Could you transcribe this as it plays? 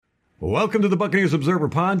Welcome to the Buccaneers Observer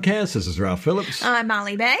Podcast. This is Ralph Phillips. I'm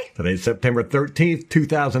Molly Bay. Today's September 13th,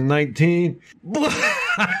 2019.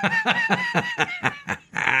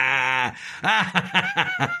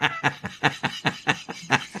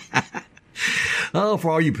 Oh, for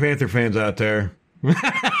all you Panther fans out there.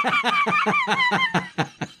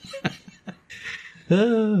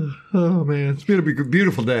 Oh, man. It's been a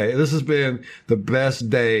beautiful day. This has been the best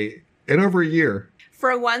day in over a year.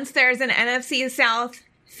 For once, there's an NFC South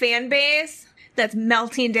fan base that's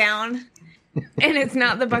melting down, and it's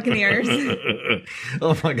not the Buccaneers.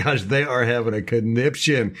 Oh my gosh, they are having a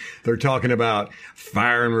conniption. They're talking about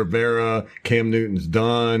firing Rivera. Cam Newton's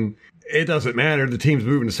done. It doesn't matter. The team's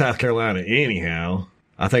moving to South Carolina anyhow.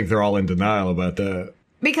 I think they're all in denial about that.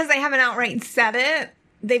 Because they haven't outright said it.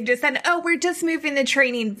 They've just said, we're just moving the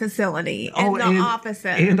training facility and the offices.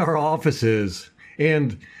 And our offices.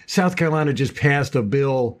 And South Carolina just passed a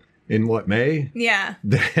bill in May? Yeah.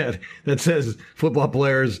 That says football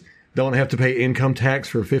players don't have to pay income tax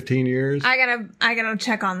for 15 years. I gotta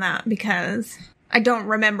check on that because I don't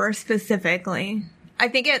remember specifically. I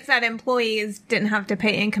think it said employees didn't have to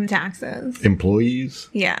pay income taxes. Employees?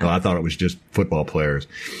 Yeah. Oh, I thought it was just football players.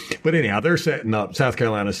 But anyhow, they're setting up. South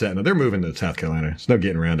Carolina's setting up. They're moving to South Carolina. There's no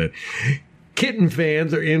getting around it. Kitten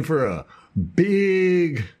fans are in for a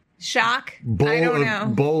big shock? I don't know.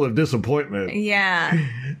 Bowl of disappointment. Yeah.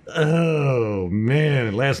 Oh,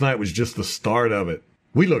 man. Last night was just the start of it.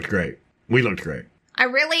 We looked great. I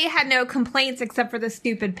really had no complaints except for the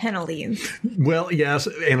stupid penalties. Well, yes,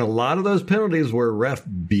 and a lot of those penalties were ref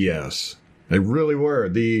BS. They really were.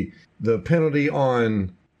 The penalty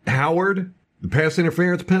on Howard, the pass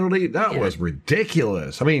interference penalty, that was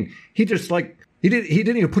ridiculous. I mean, he just he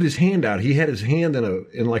didn't even put his hand out. He had his hand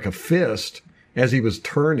in like a fist as he was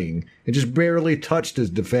turning. It just barely touched his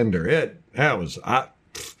defender. I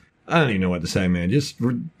don't even know what to say, man. Just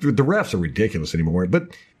the refs are ridiculous anymore.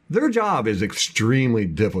 But their job is extremely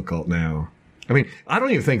difficult now. I mean, I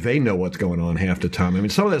don't even think they know what's going on half the time. I mean,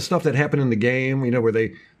 some of that stuff that happened in the game, where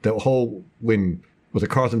when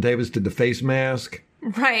Carlton Davis did the face mask.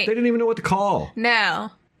 Right. They didn't even know what to call.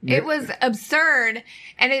 No. It was absurd.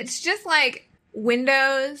 And it's just like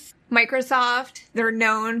Windows, Microsoft, they're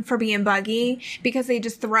known for being buggy because they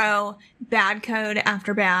just throw bad code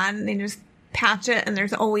after bad and they just patch it and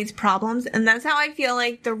there's always problems. And that's how I feel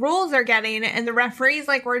like the rules are getting, and the referees,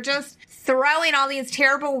 we're just throwing all these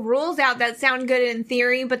terrible rules out that sound good in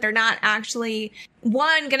theory, but they're not actually,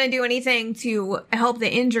 one, going to do anything to help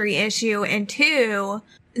the injury issue, and two,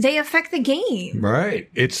 they affect the game. Right.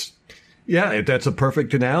 That's a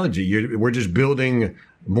perfect analogy. We're just building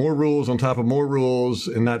more rules on top of more rules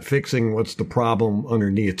and not fixing what's the problem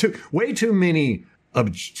underneath. Way too many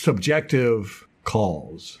subjective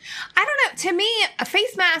calls. I don't know. To me, a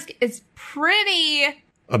face mask is pretty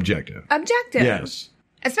objective. Yes.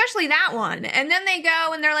 Especially that one. And then they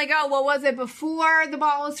go and they're like, was it before the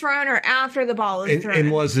ball was thrown or after the ball was thrown?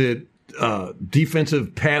 And was it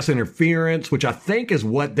defensive pass interference, which I think is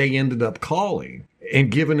what they ended up calling. And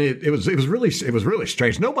given it was really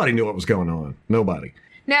strange. Nobody knew what was going on. Nobody.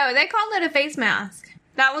 No, they called it a face mask.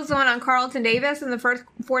 That was the one on Carlton Davis in the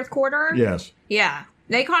fourth quarter. Yes. Yeah.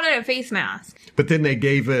 They called it a face mask. But then they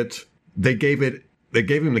gave him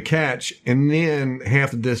the catch and then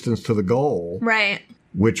half the distance to the goal. Right.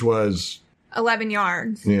 Which was 11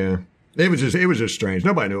 yards. Yeah. It was just strange.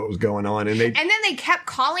 Nobody knew what was going on. And then they kept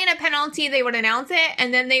calling a penalty. They would announce it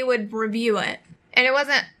and then they would review it. And it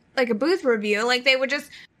wasn't like a booth review. They would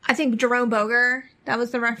just, I think Jerome Boger, that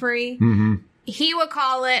was the referee. Mm-hmm. He would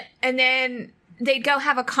call it and then they'd go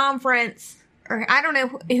have a conference. Or I don't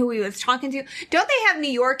know who he was talking to. Don't they have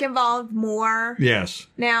New York involved more? Yes.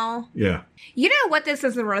 Now? Yeah. You know what this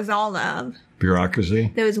is a result of?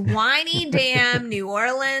 Bureaucracy. Those whiny damn New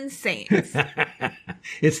Orleans Saints.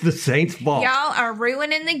 It's the Saints' fault. Y'all are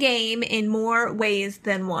ruining the game in more ways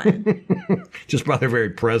than one. Just by their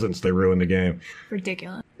very presence, they ruined the game.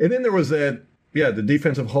 Ridiculous. And then there was the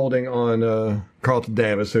defensive holding on Carlton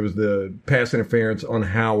Davis. There was the pass interference on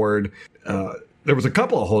Howard. There was a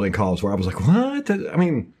couple of holding calls where I was like, what? I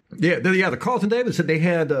mean, the Carlton Davis said they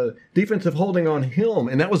had defensive holding on him,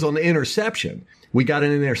 and that was on the interception. We got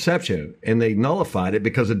an interception, and they nullified it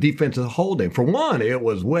because of defensive holding. For one, it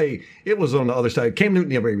was on the other side. Cam Newton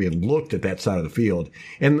never even looked at that side of the field,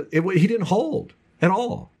 and he didn't hold at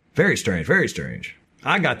all. Very strange, very strange.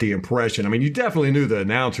 I got the impression. I mean, you definitely knew the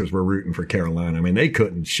announcers were rooting for Carolina. I mean, they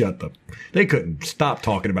couldn't stop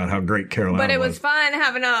talking about how great Carolina was. But it was fun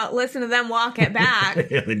having to listen to them walk it back.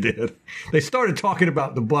 Yeah, they did. They started talking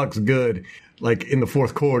about the Bucks good, like in the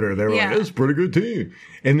fourth quarter. They were like, "It's a pretty good team."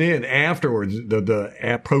 And then afterwards,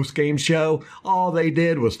 the post game show, all they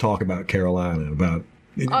did was talk about Carolina, about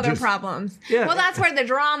other problems. Yeah. Well, that's where the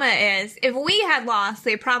drama is. If we had lost,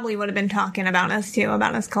 they probably would have been talking about us too,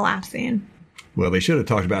 about us collapsing. Well, they should have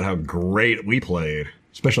talked about how great we played,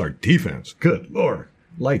 especially our defense. Good Lord.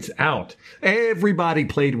 Lights out. Everybody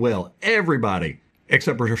played well. Everybody.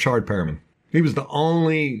 Except for Rashard Perriman. He was the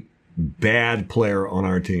only bad player on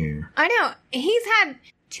our team. I know. He's had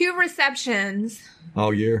 2 receptions.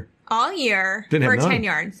 All year? All year Didn't for have none. 10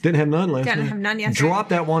 yards. Didn't have none last night. Didn't have none yesterday. Dropped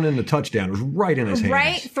that one in the touchdown. It was right in his hands.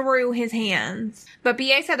 Right through his hands. But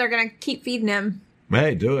BA said they're going to keep feeding him.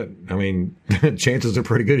 Hey, do it. I mean, chances are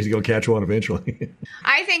pretty good he's going to catch one eventually.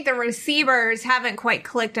 I think the receivers haven't quite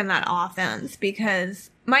clicked in that offense because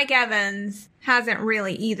Mike Evans hasn't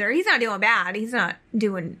really either. He's not doing bad. He's not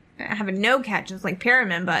having no catches like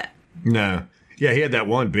Perriman, but... No. Yeah, he had that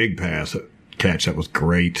one big catch. That was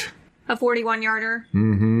great. A 41-yarder.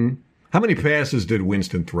 Mm-hmm. How many passes did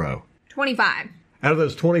Winston throw? 25. Out of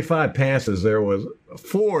those 25 passes, there was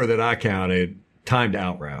 4 that I counted timed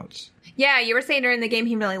out routes. Yeah, you were saying during the game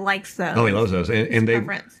he really likes those. Oh, he loves those. And they,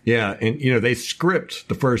 preference. Yeah, and they script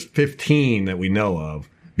the first 15 that we know of.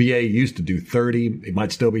 BA used to do 30. It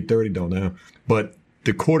might still be 30, don't know. But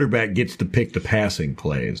the quarterback gets to pick the passing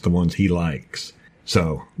plays, the ones he likes.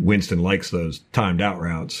 So Winston likes those timed out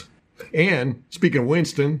routes. And speaking of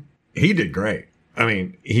Winston, he did great. I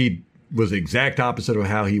mean, he was the exact opposite of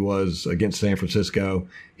how he was against San Francisco.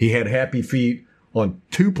 He had happy feet on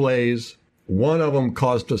 2 plays. One of them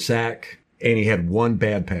caused a sack, and he had 1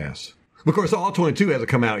 bad pass. Of course, all 22 hasn't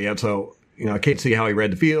come out yet, so I can't see how he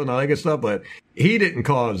read the field and all that good stuff, but he didn't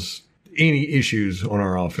cause any issues on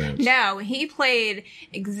our offense. No, he played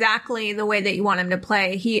exactly the way that you want him to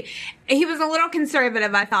play. He was a little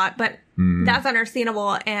conservative, I thought, but that's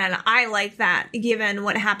understandable, and I like that given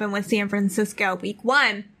what happened with San Francisco week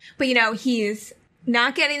 1. But, he's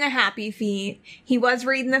not getting the happy feet. He was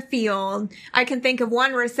reading the field. I can think of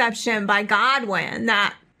one reception by Godwin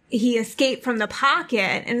that he escaped from the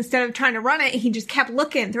pocket, and instead of trying to run it, he just kept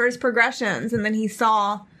looking through his progressions, and then he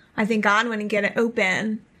saw, I think, Godwin get it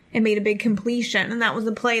open and made a big completion, and that was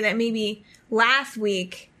a play that maybe last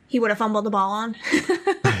week he would have fumbled the ball on.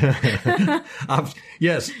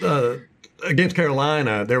 Yes, against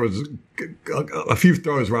Carolina, there was a few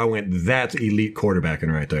throws where I went, that's elite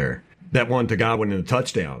quarterbacking right there. That one to Godwin in the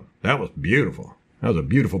touchdown, that was beautiful. That was a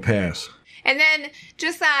beautiful pass. And then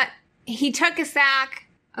just that he took a sack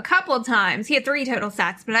a couple of times. He had 3 total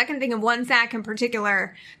sacks, but I can think of one sack in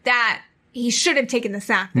particular that he should have taken the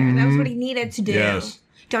sack there. That was what he needed to do. Yes.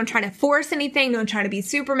 Don't try to force anything. Don't try to be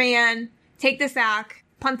Superman. Take the sack,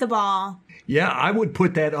 punt the ball. Yeah, I would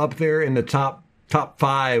put that up there in the top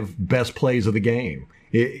 5 best plays of the game.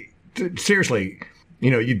 Seriously,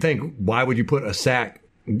 you'd think, why would you put a sack,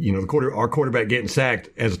 our quarterback getting sacked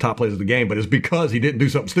as the top plays of the game? But it's because he didn't do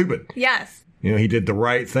something stupid. Yes. He did the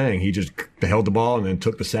right thing. He just held the ball and then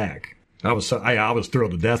took the sack. I was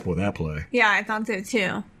thrilled to death with that play. Yeah, I thought so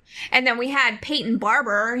too. And then we had Peyton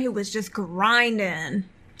Barber, who was just grinding.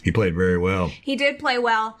 He played very well. He did play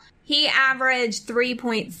well. He averaged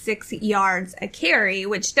 3.6 yards a carry,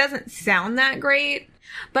 which doesn't sound that great.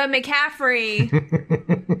 But McCaffrey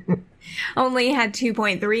only had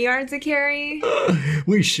 2.3 yards a carry.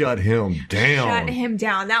 We shut him down.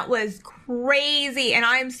 That was crazy. And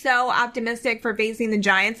I'm so optimistic for facing the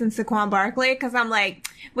Giants and Saquon Barkley because I'm like,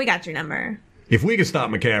 we got your number. If we can stop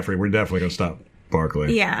McCaffrey, we're definitely going to stop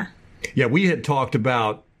Barkley. Yeah. Yeah, we had talked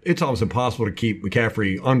about it's almost impossible to keep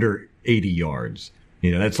McCaffrey under 80 yards.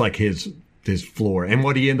 That's like his floor. And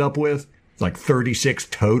what did he end up with? Like 36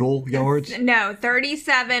 total yards? No,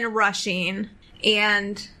 37 rushing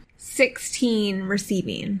and 16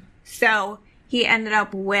 receiving. So he ended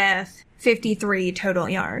up with 53 total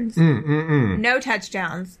yards. No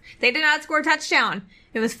touchdowns. They did not score a touchdown.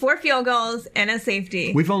 It was 4 field goals and a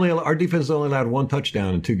safety. Our defense only allowed 1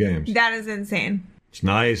 touchdown in 2 games. That is insane. It's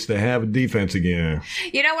nice to have a defense again.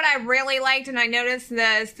 You know what I really liked, and I noticed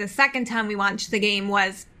this the second time we watched the game,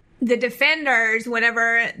 was the defenders,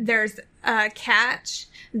 whenever there's a catch,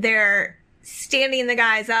 they're standing the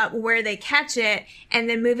guys up where they catch it and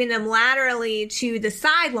then moving them laterally to the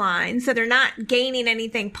sideline. So they're not gaining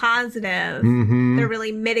anything positive. Mm-hmm. They're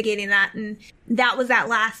really mitigating that. And that was that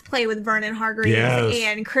last play with Vernon Hargreaves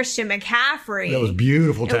and Christian McCaffrey. That was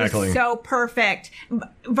beautiful tackling. It was so perfect.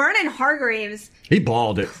 Vernon Hargreaves, he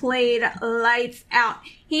balled it. Played lights out.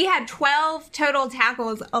 He had 12 total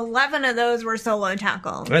tackles. 11 of those were solo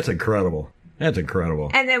tackles. That's incredible. That's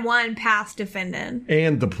incredible. And then one pass defended.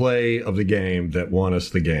 And the play of the game that won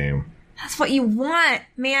us the game. That's what you want,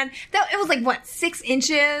 man. It was like, what, 6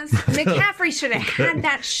 inches? McCaffrey should have had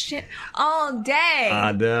that shit all day.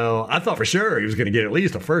 I know. I thought for sure he was going to get at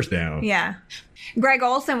least a first down. Yeah. Greg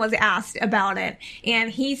Olsen was asked about it,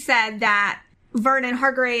 and he said that Vernon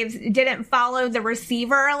Hargreaves didn't follow the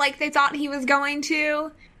receiver like they thought he was going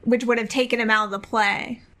to, which would have taken him out of the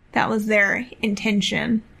play. That was their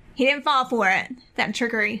intention. He didn't fall for it. That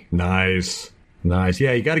trickery. Nice.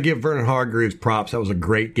 Yeah, you got to give Vernon Hargreaves props. That was a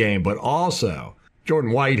great game. But also,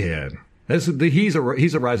 Jordan Whitehead. He's a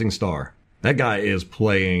rising star. That guy is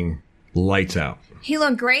playing lights out. He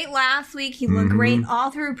looked great last week. He looked great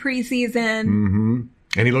all through preseason. Mm-hmm.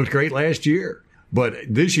 And he looked great last year. But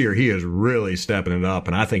this year, he is really stepping it up.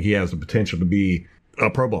 And I think he has the potential to be a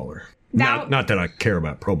Pro Bowler. Not that I care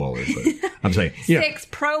about Pro Bowlers, but I'm saying 6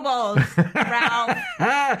 Pro Bowls, Ralph.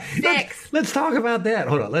 6. Let's talk about that.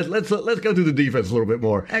 Hold on. Let's go through the defense a little bit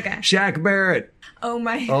more. Okay. Shaq Barrett. Oh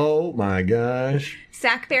my gosh.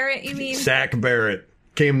 Zach Barrett, you mean? Zach Barrett,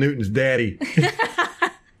 Cam Newton's daddy.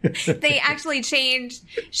 They actually changed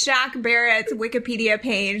Shaq Barrett's Wikipedia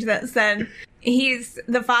page that said he's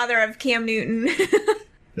the father of Cam Newton.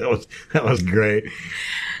 That was great.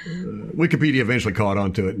 Wikipedia eventually caught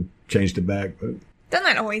on to it and changed it back. But doesn't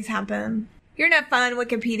that always happen? You're not fun,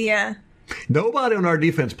 Wikipedia. Nobody on our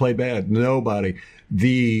defense played bad. Nobody.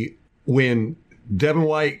 When Devin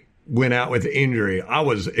White went out with injury, I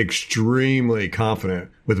was extremely confident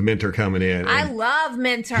with Minter coming in. I love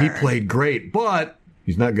Minter. He played great, but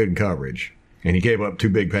he's not good in coverage. And he gave up 2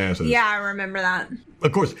 big passes. Yeah, I remember that.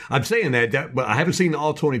 Of course, I'm saying that, but I haven't seen the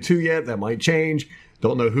All-22 yet. That might change.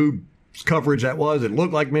 Don't know whose coverage that was. It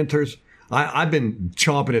looked like Minter's. I've been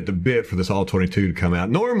chomping at the bit for this All-22 to come out.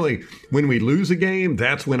 Normally, when we lose a game,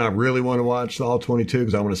 that's when I really want to watch the All-22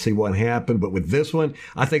 because I want to see what happened. But with this one,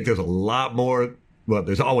 I think there's a lot more. Well,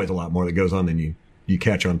 there's always a lot more that goes on than you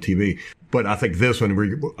catch on TV. But I think this one,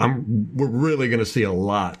 we're really going to see a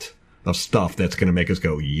lot of stuff that's going to make us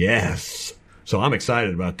go, yes. So I'm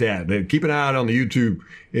excited about that. Keep an eye out on the YouTube.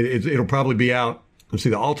 It'll probably be out. Let's see,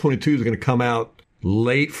 the All-22 is going to come out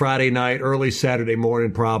late Friday night, early Saturday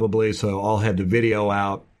morning probably. So I'll have the video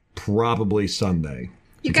out probably Sunday.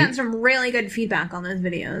 You've gotten some really good feedback on those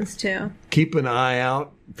videos, too. Keep an eye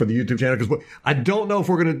out for the YouTube channel. Because I don't know if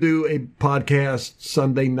we're going to do a podcast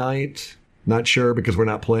Sunday night. Not sure because we're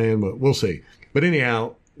not playing, but we'll see. But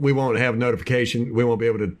anyhow, we won't have notification. We won't be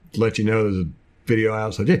able to let you know there's a video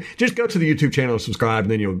out. So just go to the YouTube channel and subscribe,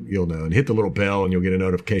 and then you'll know. And hit the little bell, and you'll get a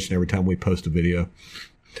notification every time we post a video.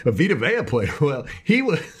 But Vita Vea played well. He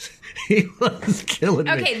was killing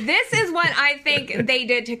me. Okay, this is what I think they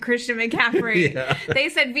did to Christian McCaffrey. Yeah. They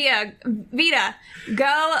said, Vita,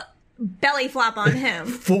 go belly flop on him.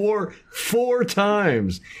 Four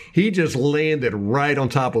times. He just landed right on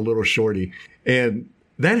top of little Shorty. And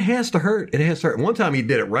that has to hurt. It has to hurt. One time he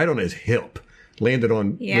did it right on his hip. Landed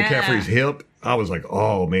on McCaffrey's hip. I was like,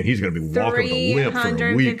 oh, man, he's going to be walking with a limp for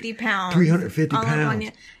a week. 350 pounds. 350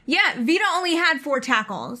 pounds. Yeah, Vita only had 4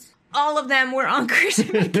 tackles. All of them were on Christian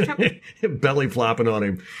McCaffrey. Belly flopping on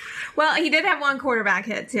him. Well, he did have 1 quarterback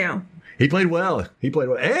hit, too. He played well.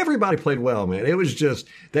 Everybody played well, man. It was just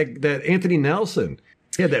that Anthony Nelson.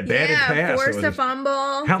 He had that batted pass. Forced a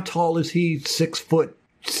fumble. How tall is he? 6'7",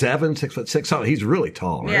 6'6". Something. He's really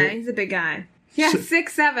tall, right? Yeah, he's a big guy. Yeah,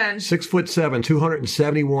 6'7". 6'7",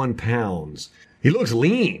 271 pounds. He looks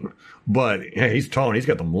lean, but yeah, he's tall and he's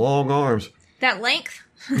got them long arms. That length.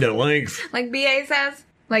 Like BA says.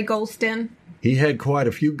 Like Golston. He had quite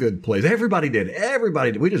a few good plays. Everybody did.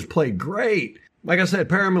 We just played great. Like I said,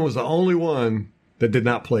 Perriman was the only one that did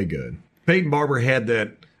not play good. Peyton Barber had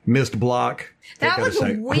that missed block. That was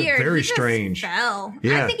weird. Very strange. Fell.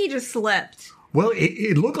 Yeah. I think he just slipped. Well,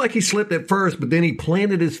 it looked like he slipped at first, but then he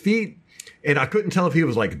planted his feet. And I couldn't tell if he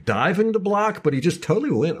was like diving to block, but he just totally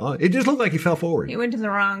went on. It just looked like he fell forward. He went to the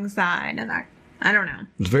wrong side. And I don't know.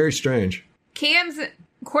 It's very strange. Cam's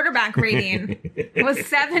quarterback rating was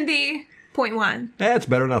 70.1. That's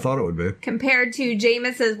better than I thought it would be. Compared to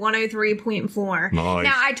Jameis's 103.4. Nice.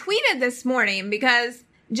 Now, I tweeted this morning because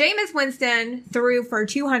Jameis Winston threw for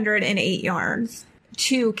 208 yards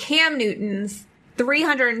to Cam Newton's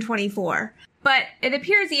 324. But it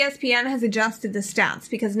appears ESPN has adjusted the stats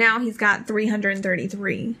because now he's got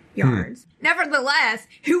 333 yards. Nevertheless,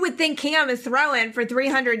 who would think Cam is throwing for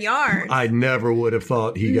 300 yards? I never would have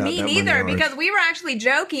thought he got that many Me neither, yards. because we were actually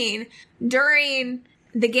joking during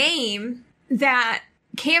the game that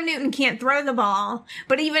Cam Newton can't throw the ball,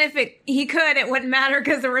 but even if he could, it wouldn't matter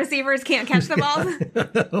because the receivers can't catch the ball. I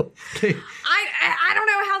don't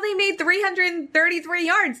know how they made 333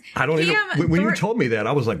 yards. I don't even. When you told me that,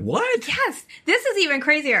 I was like, "What?" Yes, this is even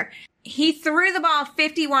crazier. He threw the ball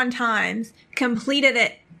 51 times, completed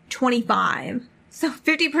it 25. So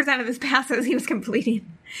 50% of his passes he was completing.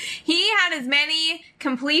 He had as many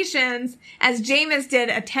completions as Jameis did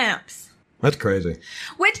attempts. That's crazy.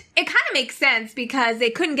 Which, it kind of makes sense because they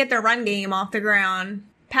couldn't get their run game off the ground.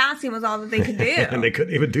 Passing was all that they could do. And they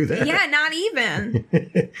couldn't even do that. Yeah, not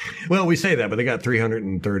even. Well, we say that, but they got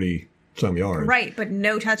 330 some yards. Right, but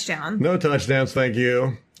no touchdown. No touchdowns, thank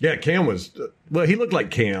you. Yeah, Cam was, well, he looked like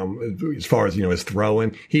Cam as far as, his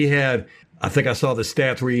throwing. He had, I think I saw the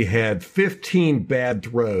stats where he had 15 bad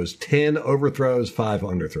throws, 10 overthrows, 5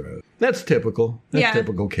 underthrows. That's typical. That's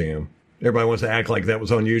typical Cam. Everybody wants to act like that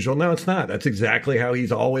was unusual. No, it's not. That's exactly how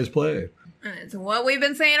he's always played. It's what we've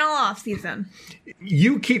been saying all offseason.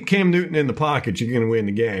 You keep Cam Newton in the pocket, you're going to win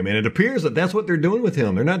the game. And it appears that that's what they're doing with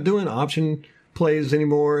him. They're not doing option plays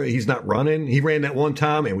anymore. He's not running. He ran that one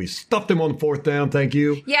time, and we stuffed him on 4th down. Thank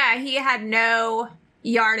you. Yeah, he had no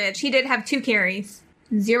yardage. He did have 2 carries,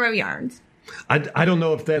 0 yards. I don't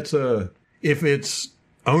know if that's if it's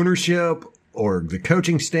ownership or the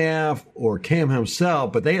coaching staff or Cam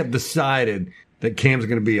himself, but they have decided that Cam's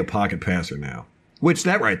going to be a pocket passer now. Which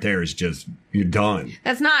that right there is just, you're done.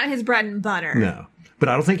 That's not his bread and butter. No. But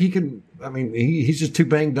I don't think he can, he's just too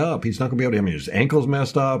banged up. He's not going to be able to, his ankle's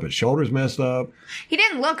messed up, his shoulder's messed up. He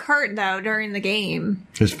didn't look hurt, though, during the game.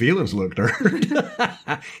 His feelings looked hurt.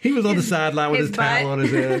 He was on the sideline with his towel on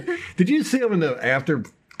his head. Did you see him in the after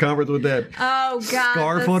conference with that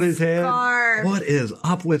scarf on his head? What is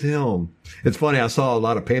up with him? It's funny, I saw a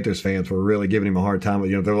lot of Panthers fans were really giving him a hard time.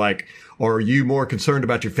 They're like, are you more concerned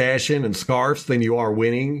about your fashion and scarves than you are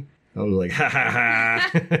winning? I was like, ha, ha,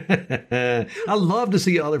 ha. I love to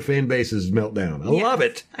see other fan bases melt down. I love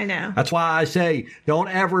it. I know. That's why I say don't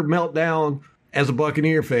ever melt down as a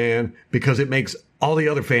Buccaneer fan because it makes all the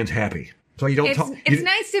other fans happy. So you don't talk. It's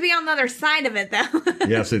nice to be on the other side of it, though.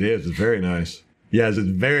 Yes, it is. It's very nice. Yes, it's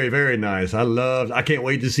very, very nice. I can't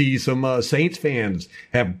wait to see some Saints fans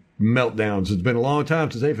have meltdowns. It's been a long time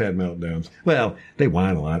since they've had meltdowns. Well, they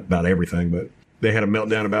whine a lot about everything, but they had a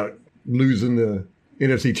meltdown about losing the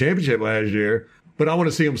NFC Championship last year. But I want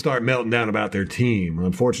to see them start melting down about their team.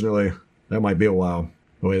 Unfortunately, that might be a while,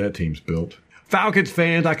 the way that team's built. Falcons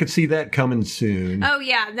fans, I could see that coming soon. Oh,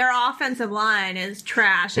 yeah. Their offensive line is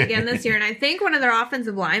trash again this year. And I think one of their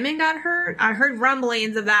offensive linemen got hurt. I heard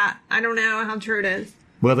rumblings of that. I don't know how true it is.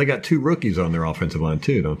 Well, they got 2 rookies on their offensive line,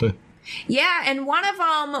 too, don't they? Yeah, and one of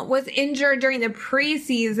them was injured during the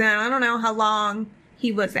preseason. I don't know how long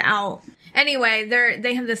he was out. Anyway,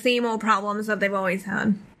 they have the same old problems that they've always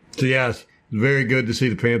had. So, yes, it's very good to see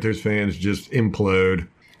the Panthers fans just implode.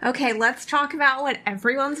 Okay, let's talk about what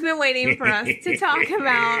everyone's been waiting for us to talk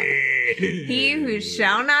about. He who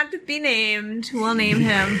shall not be named will name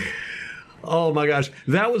him. Oh, my gosh.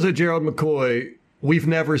 That was a Gerald McCoy we've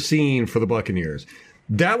never seen for the Buccaneers.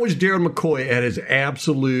 That was Gerald McCoy at his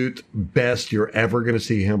absolute best you're ever going to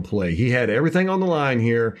see him play. He had everything on the line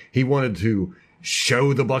here. He wanted to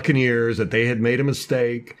show the Buccaneers that they had made a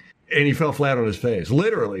mistake, and he fell flat on his face.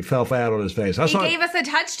 Literally fell flat on his face. He gave us a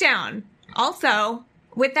touchdown. Also,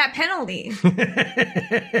 with that penalty.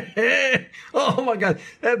 Oh, my God.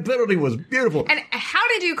 That penalty was beautiful. And how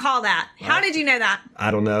did you call that? How did you know that?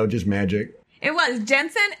 I don't know. Just magic. It was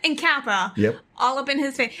Jensen and Kappa. Yep. All up in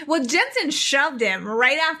his face. Well, Jensen shoved him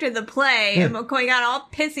right after the play, and McCoy got all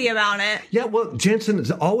pissy about it. Yeah, well, Jensen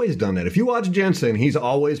has always done that. If you watch Jensen, he's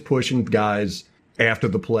always pushing guys after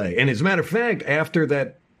the play. And as a matter of fact, after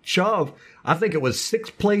that shove, I think it was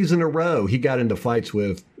 6 plays in a row, he got into fights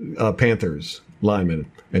with Panthers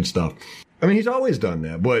linemen and stuff. I mean, he's always done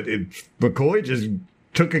that. But McCoy just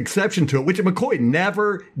took exception to it, which McCoy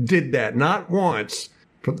never did that, not once.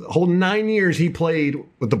 For the whole 9 years he played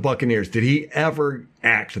with the Buccaneers, did he ever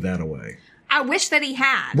act that way? I wish that he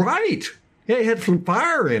had. Right. Yeah, he had some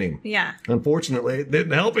fire in him. Yeah. Unfortunately, it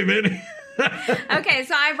didn't help him any. Okay,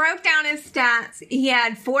 so I broke down his stats. He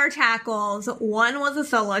had 4 tackles. 1 was a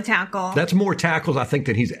solo tackle. That's more tackles, I think,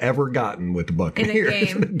 than he's ever gotten with the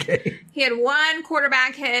Buccaneers. In a game. He had 1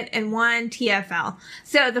 quarterback hit and 1 TFL.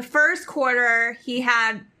 So the first quarter, he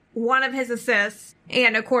had 1 of his assists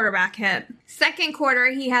and a quarterback hit. Second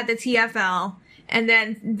quarter, he had the TFL. And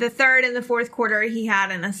then the third and the fourth quarter, he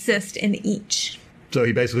had an assist in each. So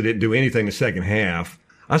he basically didn't do anything the second half.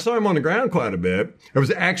 I saw him on the ground quite a bit. It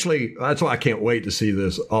was actually, that's why I can't wait to see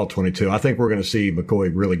this all 22. I think we're going to see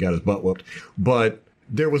McCoy really got his butt whooped. But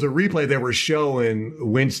there was a replay they were showing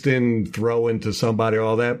Winston throwing to somebody,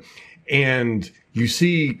 all that. And you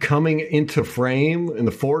see coming into frame in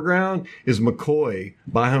the foreground is McCoy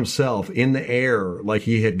by himself in the air, like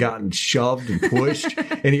he had gotten shoved and pushed,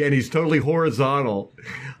 and he's totally horizontal.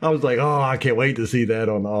 I was like, oh, I can't wait to see that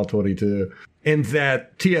on all 22. And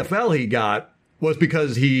that TFL he got was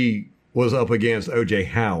because he was up against O.J.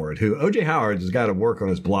 Howard, who O.J. Howard has got to work on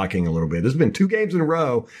his blocking a little bit. There's been 2 games in a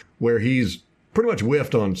row where he's pretty much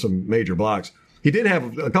whiffed on some major blocks. He did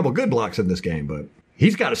have a couple good blocks in this game, but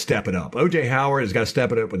he's got to step it up. O.J. Howard has got to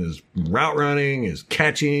step it up in his route running, his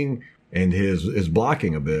catching, and his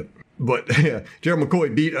blocking a bit. But Gerald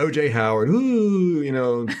McCoy beat O.J. Howard. Ooh, you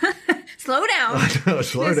know. Slow down,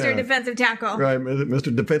 Slow Mr. down. Defensive Tackle. Right,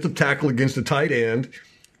 Mr. Defensive Tackle against a tight end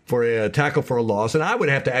for a tackle for a loss. And I would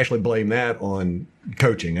have to actually blame that on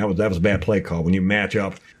coaching. That was a bad play call when you match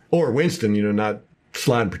up. Or Winston, you know, not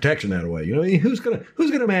sliding protection that way. You know, who's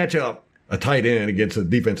gonna match up a tight end against a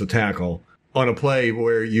defensive tackle on a play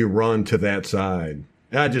where you run to that side?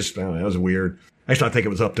 I don't know, that was weird. Actually, I think it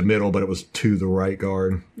was up the middle, but it was to the right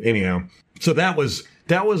guard. Anyhow, so that was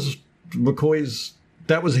McCoy's,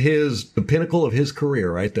 the pinnacle of his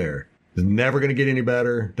career right there. It's never going to get any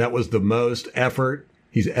better. That was the most effort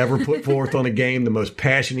he's ever put forth on a game, the most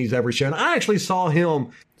passion he's ever shown. I actually saw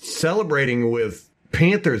him celebrating with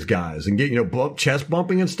Panthers guys and get, chest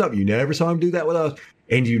bumping and stuff. You never saw him do that with us.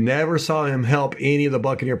 And you never saw him help any of the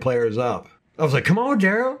Buccaneer players up. I was like, come on,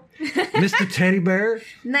 Gerald. Mr. Teddy Bear.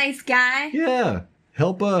 Nice guy. Yeah.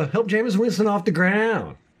 Help Jameis Winston off the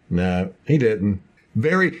ground. No, he didn't.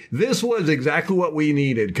 This was exactly what we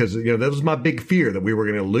needed because, that was my big fear that we were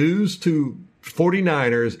going to lose to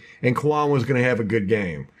 49ers and Quan was going to have a good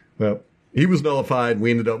game. Well, he was nullified.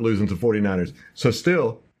 We ended up losing to 49ers. So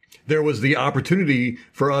still, there was the opportunity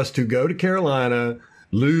for us to go to Carolina,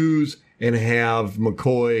 lose, and have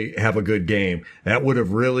McCoy have a good game. That would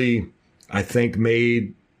have really, I think,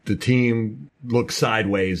 made the team look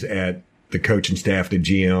sideways at the coaching staff, the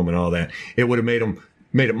GM, and all that. It would have made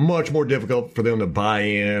it much more difficult for them to buy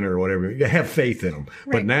in or whatever, have faith in them.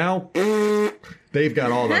 Right. But now, they've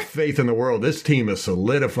got all the faith in the world. This team is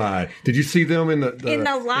solidified. Did you see them in the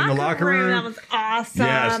locker room? That was awesome.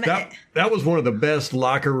 Yes, that was one of the best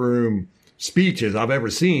locker room speeches I've ever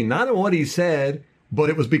seen. Not in what he said, but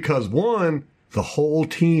it was because, one, the whole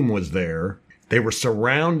team was there. They were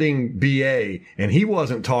surrounding BA, and he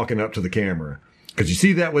wasn't talking up to the camera. Because you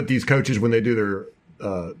see that with these coaches when they do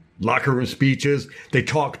their locker room speeches, they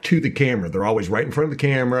talk to the camera. They're always right in front of the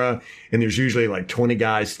camera, and there's usually like 20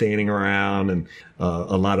 guys standing around, and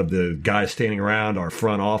a lot of the guys standing around are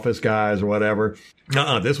front office guys or whatever.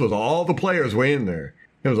 This was all the players were in there.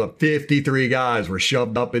 It was 53 guys were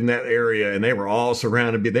shoved up in that area, and they were all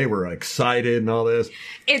surrounded. They were excited and all this.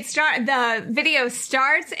 The video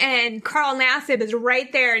starts, and Carl Nassib is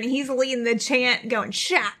right there, and he's leading the chant, going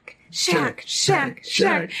Shaq. Shaq, Shaq,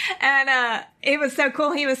 Shaq. And it was so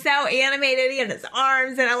cool. He was so animated. He had his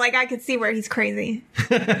arms, and I could see where he's crazy.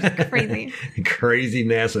 Crazy. Crazy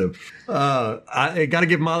Nassib. I got to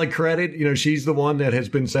give Molly credit. She's the one that has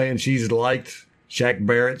been saying she's liked Shaq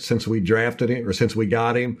Barrett since we drafted him or since we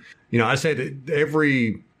got him. I said that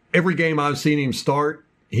every game I've seen him start,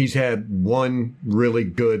 he's had one really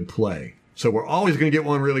good play. So we're always going to get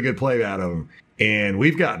one really good play out of him. And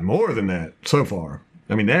we've gotten more than that so far.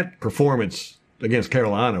 I mean, that performance against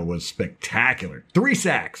Carolina was spectacular. 3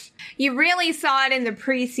 sacks. You really saw it in the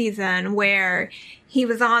preseason where he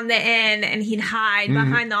was on the end and he'd hide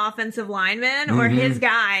behind the offensive lineman or his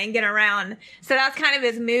guy and get around. So that's kind of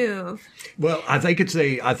his move. Well, I think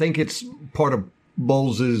it's part of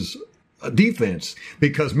Bowles' defense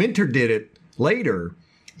because Minter did it later.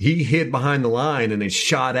 He hid behind the line and they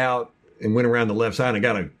shot out and went around the left side and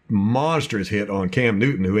got a monstrous hit on Cam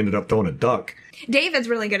Newton, who ended up throwing a duck. David's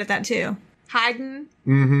really good at that too. Hiding.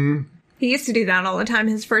 Mm-hmm. He used to do that all the time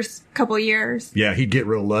his first couple years. Yeah, he'd get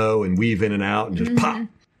real low and weave in and out and just pop.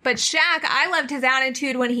 But Shaq, I loved his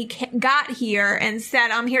attitude when he got here and said,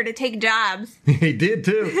 I'm here to take jobs. He did,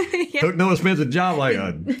 too. Yeah. Took no offensive job like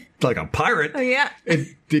a pirate. Oh, yeah.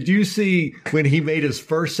 And did you see when he made his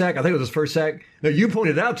first sack? I think it was his first sack. No, you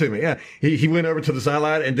pointed it out to me. Yeah. He went over to the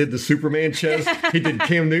sideline and did the Superman chest. He did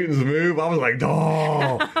Cam Newton's move. I was like,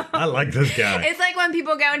 oh, I like this guy. It's like when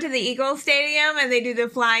people go into the Eagles Stadium and they do the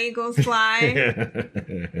Fly Eagles Fly.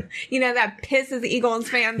 That pisses Eagles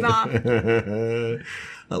fans off.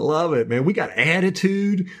 I love it, man. We got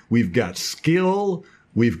attitude. We've got skill.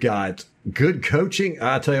 We've got good coaching.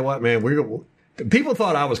 I tell you what, man, people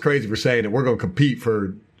thought I was crazy for saying that we're going to compete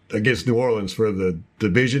against New Orleans for the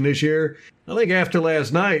division this year. I think after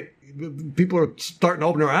last night, people are starting to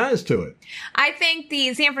open their eyes to it. I think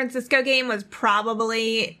the San Francisco game was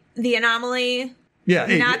probably the anomaly. Yeah.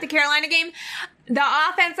 Not the Carolina game. The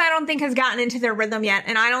offense, I don't think, has gotten into their rhythm yet,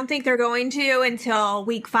 and I don't think they're going to until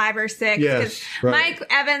week 5 or 6. Yes, right. Mike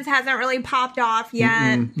Evans hasn't really popped off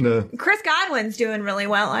yet. No. Chris Godwin's doing really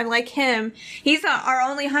well. I like him. He's our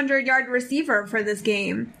only 100-yard receiver for this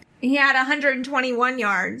game. He had 121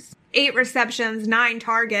 yards, 8 receptions, 9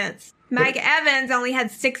 targets. Mike Evans only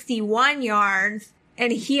had 61 yards.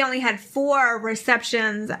 And he only had 4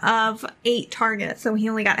 receptions of 8 targets, so he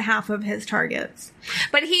only got half of his targets.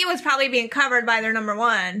 But he was probably being covered by their number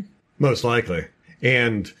 1. Most likely.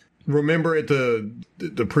 And remember at the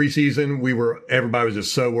preseason, everybody was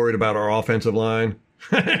just so worried about our offensive line.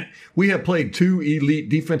 We have played 2 elite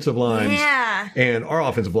defensive lines. Yeah. And our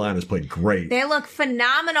offensive line has played great. They look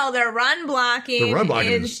phenomenal. Their run blocking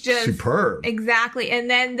is just superb. Exactly. And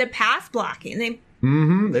then the pass blocking. They've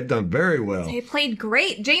done very well. They played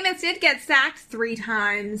great. Jameis did get sacked 3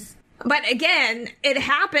 times. But again, it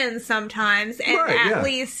happens sometimes. And at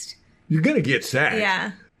least... You're going to get sacked.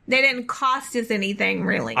 Yeah. They didn't cost us anything,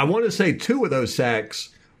 really. I want to say 2 of those sacks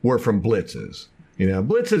were from blitzes.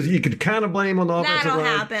 Blitzes, you could kind of blame on the offensive line.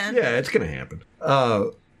 That'll happen. Yeah, it's going to happen.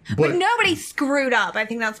 But nobody screwed up. I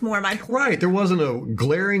think that's more my point. Right. There wasn't a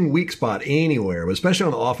glaring weak spot anywhere, especially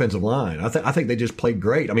on the offensive line. I think they just played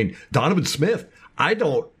great. I mean, Donovan Smith,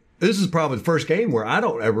 this is probably the first game where I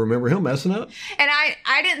don't ever remember him messing up. And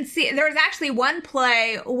I didn't see, there was actually one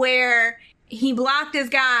play where he blocked his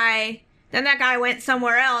guy, then that guy went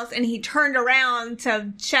somewhere else, and he turned around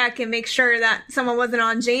to check and make sure that someone wasn't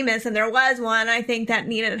on Jameis, and there was one, I think, that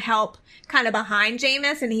needed help kind of behind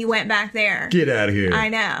Jameis, and he went back there. Get out of here. I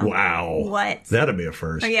know. Wow. What? That'd be a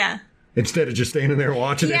first. Oh, yeah. Instead of just standing there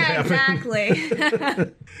watching it happen.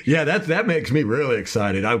 Exactly. Yeah, that makes me really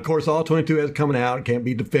excited. Of course, all 22 is coming out. Can't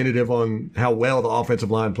be definitive on how well the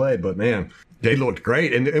offensive line played, but man, they looked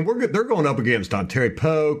great. And they're going up against Dontari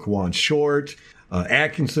Poe, Quan Short,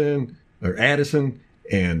 Addison,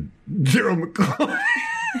 and Gerald McCoy.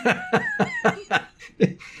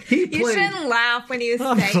 You shouldn't laugh when you say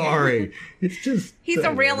I'm sorry. It's just... He's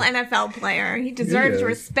a real NFL player. He deserves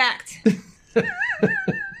respect.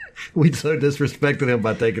 We so disrespected him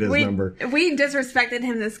by taking his number. We disrespected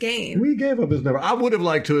him this game. We gave up his number. I would have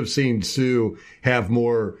liked to have seen Sue have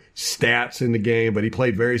more stats in the game, but he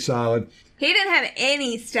played very solid. He didn't have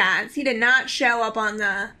any stats. He did not show up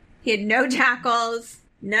he had no tackles,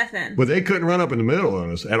 nothing. Well, they couldn't run up in the middle on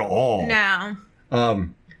us at all. No.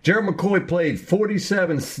 Gerald McCoy played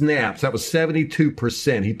 47 snaps. That was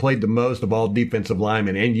 72%. He played the most of all defensive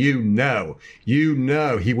linemen. And he went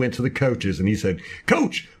to the coaches and he said,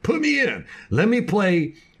 "Coach, put me in. Let me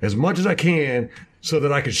play as much as I can so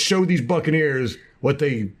that I can show these Buccaneers what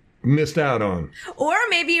they missed out on." Or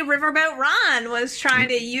maybe Riverboat Ron was trying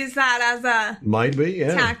to use that as a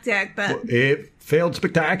tactic, but it failed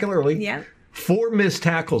spectacularly. Yeah. 4 missed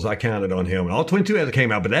tackles I counted on him. And all 22 as it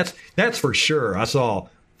came out, but that's for sure. I saw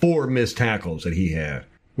 4 missed tackles that he had,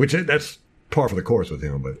 which that's par for the course with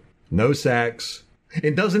him, but no sacks.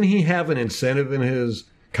 And doesn't he have an incentive in his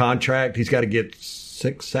contract? He's got to get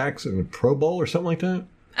 6 sacks in a Pro Bowl or something like that?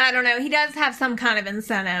 I don't know. He does have some kind of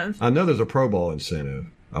incentive. I know there's a Pro Bowl incentive.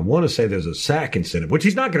 I want to say there's a sack incentive, which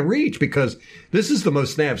he's not going to reach because this is the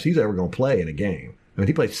most snaps he's ever going to play in a game. I mean,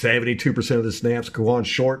 he played 72% of the snaps. Kawan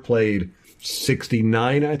Short played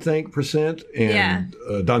 69, I think, percent. And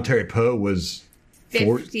Dontari Poe was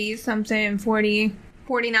 50-something, 40,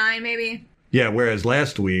 49 maybe. Yeah, whereas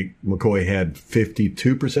last week, McCoy had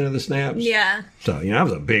 52% of the snaps. Yeah. So, that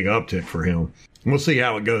was a big uptick for him. We'll see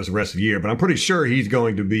how it goes the rest of the year, but I'm pretty sure he's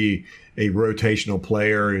going to be a rotational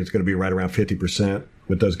player. It's going to be right around 50%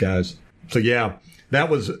 with those guys. So, yeah, that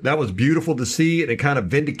was beautiful to see, and it kind of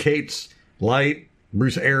vindicates Light,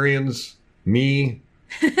 Bruce Arians, me,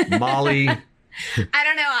 Molly. I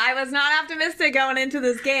don't know. I was not optimistic going into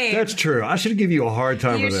this game. That's true. I should give you a hard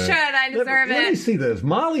time for that. You should. I deserve it. Let me see this.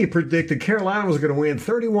 Molly predicted Carolina was going to win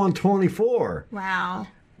 31-24. Wow.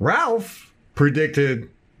 Ralph predicted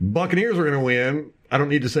Buccaneers were going to win. I don't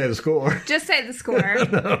need to say the score. Just say the score.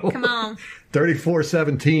 No. Come on.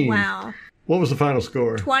 34-17. Wow. What was the final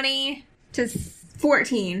score?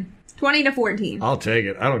 20-14. 20-14. I'll take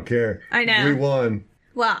it. I don't care. I know. We won.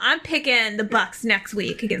 Well, I'm picking the Bucs next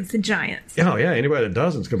week against the Giants. Oh, yeah. Anybody that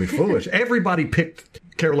doesn't is going to be foolish. Everybody picked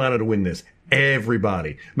Carolina to win this.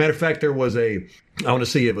 Everybody. Matter of fact, there was it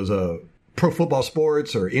was a Pro Football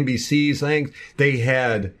Sports or NBC's things, they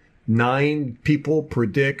had 9 people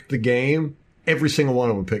predict the game. Every single one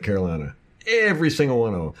of them picked Carolina. Every single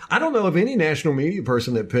one of them. I don't know of any national media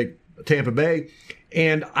person that picked Tampa Bay,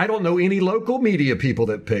 and I don't know any local media people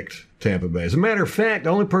that picked Tampa Bay. As a matter of fact, the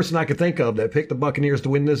only person I could think of that picked the Buccaneers to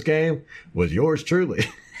win this game was yours truly.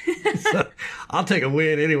 So I'll take a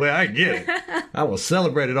win any way I can get it. I will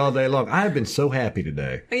celebrate it all day long. I have been so happy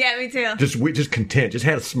today. Yeah, me too. Just content. Just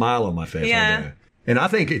had a smile on my face. Yeah. All day. And I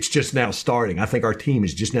think it's just now starting. I think our team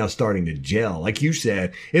is just now starting to gel. Like you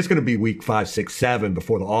said, it's going to be week 5, 6, 7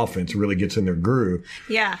 before the offense really gets in their groove.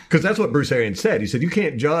 Yeah. Because that's what Bruce Arians said. He said, you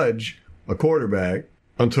can't judge a quarterback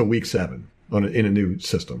until week 7 in a new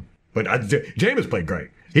system. But Jameis played great.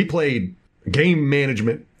 He played game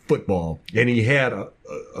management football, and he had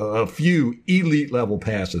a few elite level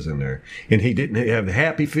passes in there. And he didn't have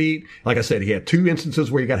happy feet. Like I said, he had 2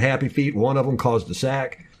 instances where he got happy feet. One of them caused a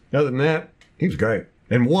sack. Other than that, he was great.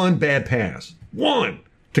 And 1 bad pass. 1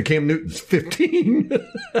 to Cam Newton's 15.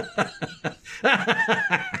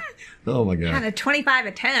 Oh, my God. Out of 25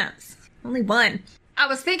 attempts. Only 1. I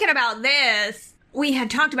was thinking about this. We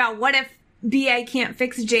had talked about what if BA can't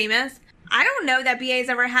fix Jameis. I don't know that BA's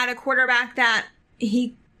ever had a quarterback that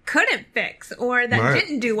he couldn't fix or that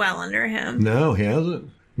didn't do well under him. No, he hasn't.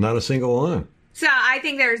 Not a single one. So I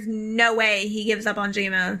think there's no way he gives up on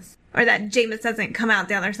Jameis or that Jameis doesn't come out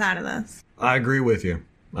the other side of this. I agree with you.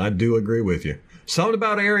 I do agree with you. Something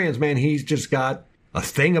about Arians, man, he's just got a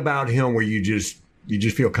thing about him where you just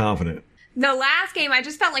feel confident. The last game, I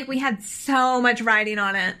just felt like we had so much riding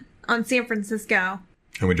on it on San Francisco.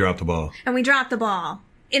 And we dropped the ball. And we dropped the ball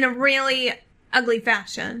in a really ugly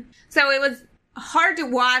fashion. So it was hard to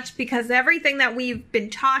watch because everything that we've been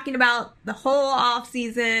talking about the whole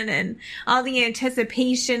offseason and all the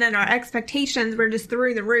anticipation and our expectations were just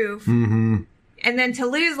through the roof. Mm-hmm. And then to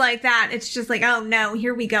lose like that, it's just like, oh no,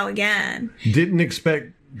 here we go again. Didn't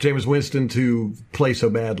expect Jameis Winston to play so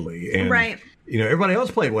badly. And, right. You know, everybody else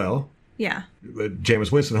played well. Yeah. But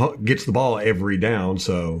Jameis Winston gets the ball every down,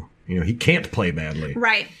 so, you know, he can't play badly.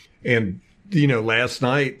 Right. And, you know, last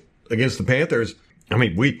night against the Panthers, I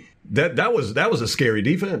mean, that was a scary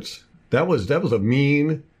defense. That was a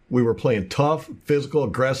mean. We were playing tough, physical,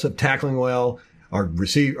 aggressive, tackling well. Our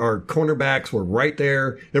cornerbacks were right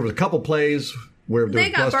there. There was a couple plays where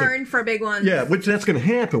they got burned for big ones. Yeah, which that's going to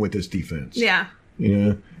happen with this defense. Yeah.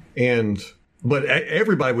 You know, but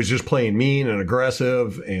everybody was just playing mean and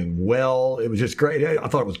aggressive and well. It was just great. I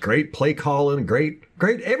thought it was great play calling, great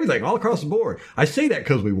everything all across the board. I say that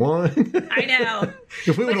because we won. I know.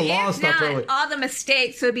 If we would have lost, all the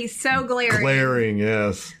mistakes would be so glaring. Glaring,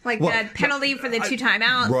 yes. Like the penalty for the 2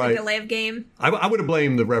 timeouts, right. the delay of game. I would have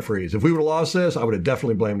blamed the referees. If we would have lost this, I would have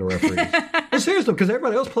definitely blamed the referees. But seriously, because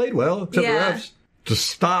everybody else played well, except the refs. To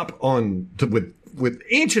stop with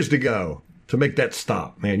inches to go. To make that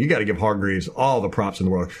stop, man, you got to give Hargreaves all the props in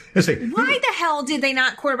the world. Why the hell did they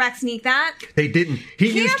not quarterback sneak that? They didn't.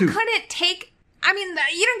 Couldn't take. I mean,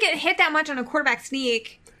 you don't get hit that much on a quarterback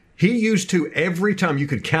sneak. He used to every time you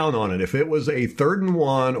could count on it. If it was a 3rd and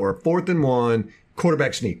 1 or a 4th and 1,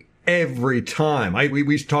 quarterback sneak every time. We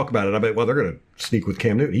used to talk about it. I bet, well, they're going to sneak with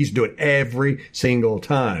Cam Newton. He's doing it every single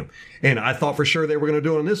time. And I thought for sure they were going to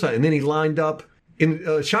do it on this side. And then he lined up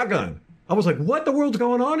in shotgun. I was like, what the world's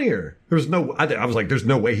going on here? I was like, there's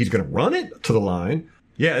no way he's going to run it to the line.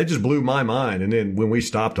 Yeah, it just blew my mind. And then when we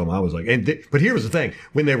stopped him, I was like, but here was the thing.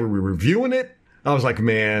 When they were reviewing it, I was like,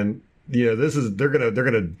 man, you know, they're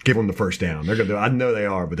going to give him the first down. I know they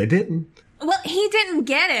are, but they didn't. Well, he didn't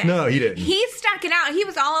get it. No, he didn't. He stuck it out. He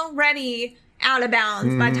was already out of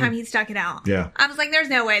bounds by the time he stuck it out. Yeah. I was like, there's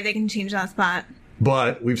no way they can change that spot.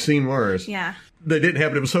 But we've seen worse. Yeah. They didn't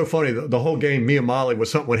happen. It was so funny. The whole game, me and Molly, was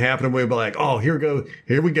something would happen, and we'd be like, "Oh, here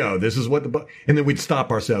we go. This is what and then we'd stop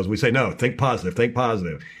ourselves. We'd say, "No, think positive.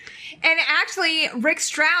 And actually, Rick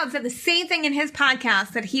Stroud said the same thing in his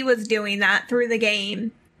podcast that he was doing that through the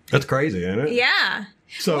game. That's crazy, isn't it? Yeah.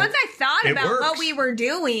 So once I thought about works. what we were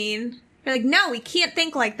doing, you're like, no, we can't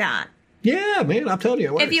think like that. Yeah, man, I'm telling you,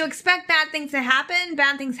 it works. If you expect bad things to happen,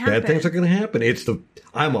 bad things happen. Bad things are going to happen.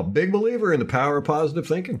 I'm a big believer in the power of positive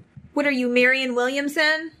thinking. What are you, Marion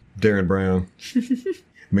Williamson? Darren Brown.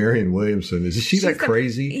 Marion Williamson. Is she that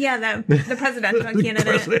crazy? Yeah, the presidential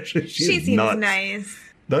candidate. She seems nuts. Nice.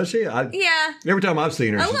 Does she? Yeah. Every time I've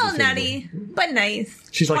seen her, a little nutty, but nice.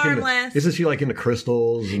 She's like harmless. Isn't she like into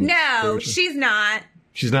crystals? No, she's not.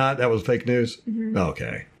 She's not? That was fake news? Mm-hmm.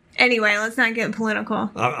 Okay. Anyway, let's not get political.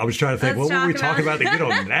 I was trying to think, what were we talking about to get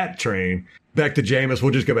on that train? Back to Jameis.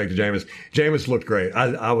 We'll just go back to Jameis. Jameis looked great.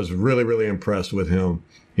 I was really, really impressed with him.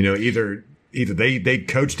 You know, either they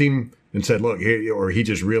coached him and said, look, or he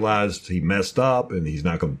just realized he messed up and he's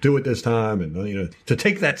not going to do it this time. And, to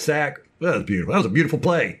take that sack, that was beautiful. That was a beautiful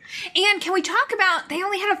play. And can we talk about, they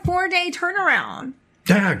only had a 4-day turnaround.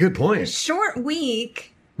 Yeah, good point. Short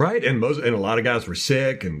week. Right. And a lot of guys were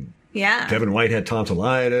sick, and Yeah. Devin White had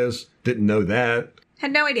tonsillitis. Didn't know that.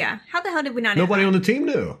 Had no idea. How the hell did we not know Nobody that? on the team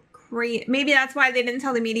knew. Great. Maybe that's why they didn't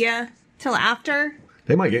tell the media till after.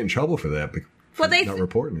 They might get in trouble for that. Well, they not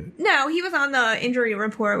reporting it. No, he was on the injury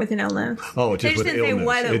report with an illness. Oh, They just with didn't say illness.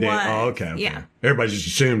 what it was. Oh, okay. Yeah. Everybody just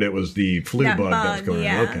assumed it was the flu That bug that was bug, going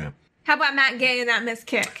yeah. on. Okay. How about Matt Gay and that missed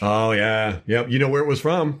kick? Oh, yeah. Yep. You know where it was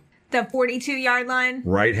from? The 42-yard line?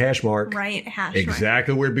 Right hash mark. Right, hash mark.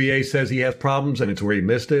 Exactly where BA says he has problems, and it's where he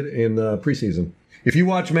missed it in the preseason. If you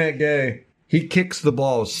watch Matt Gay, he kicks the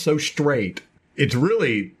ball so straight. It's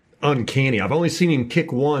really uncanny. I've only seen him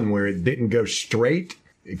kick one where it didn't go straight.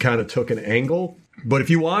 It kind of took an angle. But if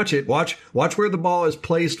you watch it, watch where the ball is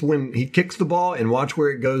placed when he kicks the ball, and watch where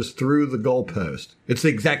it goes through the goalpost. It's the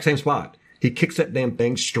exact same spot. He kicks that damn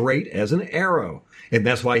thing straight as an arrow. And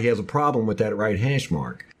that's why he has a problem with that right hash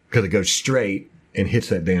mark. Because it goes straight and hits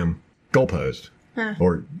that damn goalpost.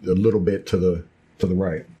 Or a little bit to the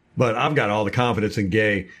right. But I've got all the confidence in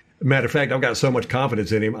Gay. Matter of fact, I've got so much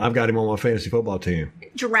confidence in him, I've got him on my fantasy football team.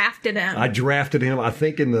 Drafted him. I drafted him, I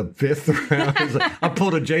think, in the 5th round. I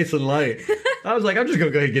pulled a Jason Light. I was like, I'm just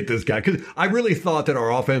going to go ahead and get this guy. Because I really thought that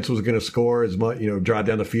our offense was going to score as much, drive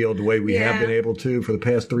down the field the way we have been able to for the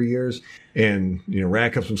past 3 years. And,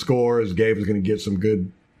 rack up some scores. Gabe was going to get some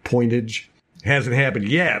good pointage. Hasn't happened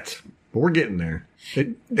yet, but we're getting there.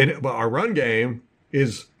 But our run game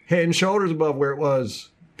is head and shoulders above where it was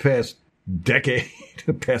past decade,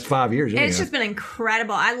 past 5 years. It's just been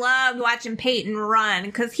incredible. I loved watching Peyton run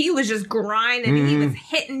because he was just grinding and he was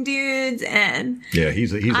hitting dudes. And yeah,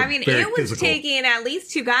 he's it was physical. taking at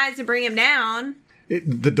least 2 guys to bring him down.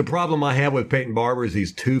 The problem I have with Peyton Barber is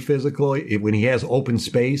he's too physical. When he has open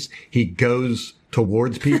space, he goes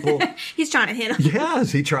towards people. He's trying to hit them.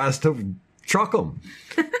 Yes, he tries to truck them.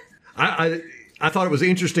 I thought it was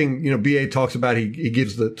interesting. BA talks about he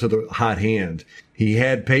gives to the hot hand. He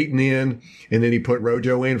had Peyton in, and then he put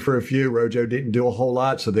Rojo in for a few. Rojo didn't do a whole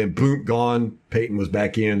lot, so then boom, gone. Peyton was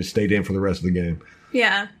back in and stayed in for the rest of the game.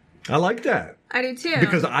 Yeah. I like that. I do too.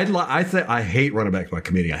 Because I hate running backs by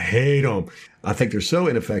committee. I hate them. I think they're so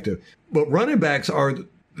ineffective. But running backs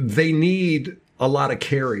they need a lot of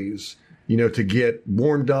carries, to get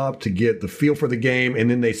warmed up, to get the feel for the game, and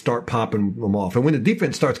then they start popping them off. And when the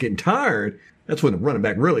defense starts getting tired, that's when the running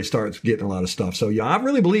back really starts getting a lot of stuff. So, yeah, I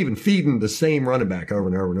really believe in feeding the same running back over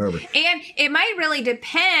and over and over. And it might really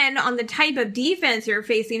depend on the type of defense you're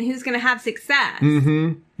facing, who's going to have success.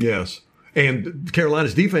 Mm-hmm. Yes. And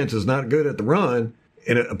Carolina's defense is not good at the run.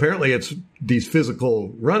 And apparently it's these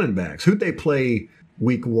physical running backs. Who'd they play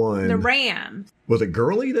week 1? The Rams. Was it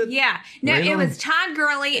Gurley that? Yeah. No, it was Todd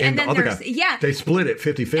Gurley, and then the there's guy. They split it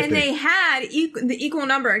 50-50. And they had the equal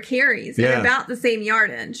number of carries and about the same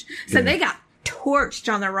yardage. So they got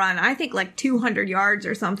torched on the run. I think like 200 yards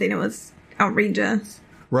or something. It was outrageous.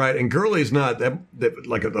 Right, and Gurley's not that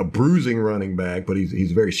like a bruising running back, but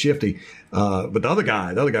he's very shifty. But the other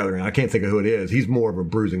guy, I can't think of who it is. He's more of a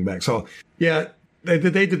bruising back. So yeah, they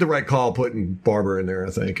did the right call putting Barber in there,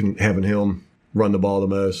 I think, and having him run the ball the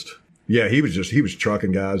most. Yeah, he was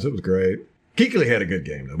trucking guys. It was great. Kuechly had a good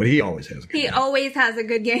game though, but he always has a good game. He always has a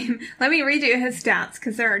good game. Let me read you his stats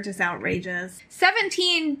because they're just outrageous.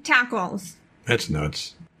 17 tackles. That's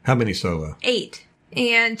nuts. How many solo? 8.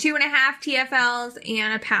 And 2.5 TFLs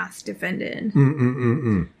and a pass defended.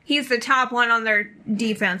 He's the top one on their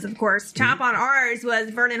defense, of course. Top on ours was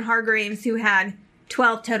Vernon Hargreaves, who had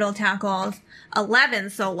 12 total tackles, 11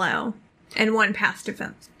 solo, and 1 pass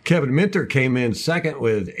defense. Kevin Minter came in second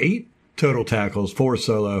with 8 total tackles, 4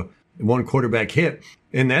 solo, and 1 quarterback hit.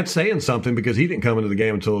 And that's saying something because he didn't come into the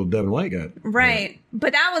game until Devin White got. Right.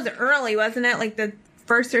 But that was early, wasn't it? Like the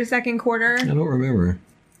first or second quarter? I don't remember.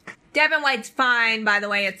 Devin White's fine, by the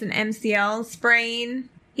way. It's an MCL sprain.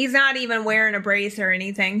 He's not even wearing a brace or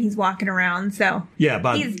anything. He's walking around, so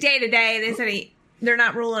yeah, he's day to day. They said they're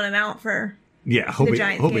not ruling him out for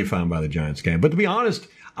he'll be fine by the Giants game. But to be honest,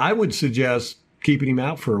 I would suggest keeping him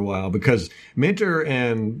out for a while because Minter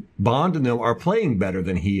and Bond and them are playing better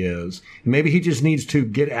than he is. Maybe he just needs to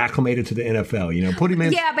get acclimated to the NFL. Put him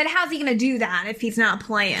in. Yeah, but how's he going to do that if he's not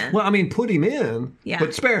playing? Well, I mean, put him in,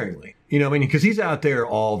 but sparingly. Because he's out there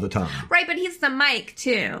all the time. Right, but he's the Mike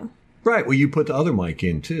too. Right. Well, you put the other Mike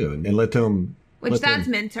in too, and let them. That's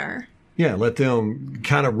Minter. Yeah, let them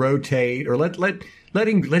kind of rotate, or let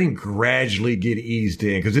him gradually get eased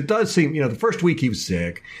in, because it does seem, the first week he was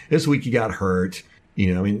sick, this week he got hurt.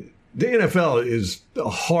 the NFL is a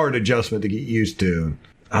hard adjustment to get used to.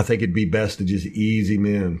 I think it'd be best to just ease him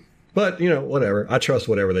in. But, whatever. I trust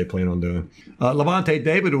whatever they plan on doing. Lavonte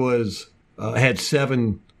David had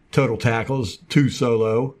 7 total tackles, 2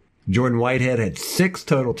 solo. Jordan Whitehead had 6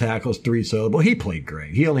 total tackles, 3 solo. Well, he played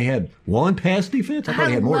great. He only had 1 pass defense. I thought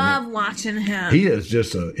he had more than that. I love watching him. He is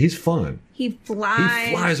he's fun. He flies.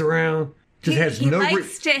 He flies around. He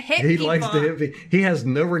likes to hit people. Likes to hit people. He has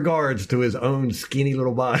no regards to his own skinny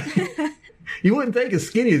little body. You wouldn't think as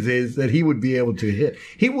skinny as he is that he would be able to hit.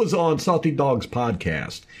 He was on Salty Dog's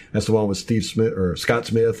podcast. That's the one with Steve Smith or Scott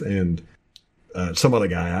Smith and some other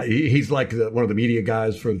guy. He's like one of the media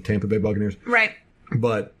guys for the Tampa Bay Buccaneers. Right.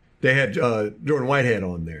 But they had Jordan Whitehead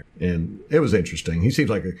on there, and it was interesting. He seems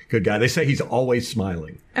like a good guy. They say he's always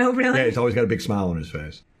smiling. Oh, really? Yeah, he's always got a big smile on his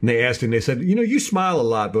face. And they asked him, they said, you smile a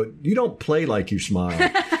lot, but you don't play like you smile.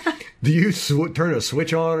 Do you turn a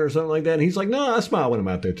switch on or something like that? And he's like, no, I smile when I'm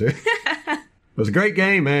out there, too. It was a great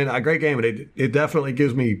game, man. A great game. And it definitely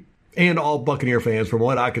gives me, and all Buccaneer fans, from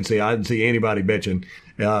what I can see, I didn't see anybody bitching.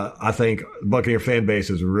 I think the Buccaneer fan base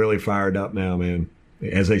is really fired up now, man,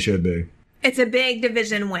 as they should be. It's a big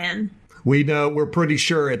division win. We're pretty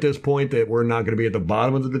sure at this point that we're not going to be at the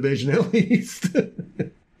bottom of the division at least.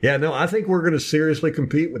 Yeah, no, I think we're going to seriously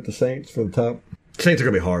compete with the Saints for the top. Saints are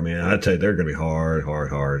going to be hard, man. I tell you, they're going to be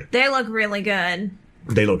hard. They look really good.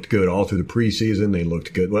 They looked good all through the preseason. They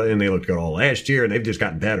looked good. Well, and they looked good all last year, and they've just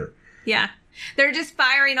gotten better. Yeah. They're just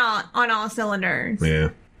firing on all cylinders. Yeah.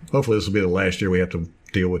 Hopefully this will be the last year we have to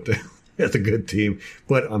deal with them. That's a good team.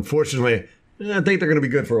 But unfortunately, I think they're going to be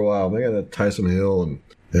good for a while. They got that Tyson Hill and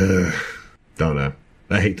don't know.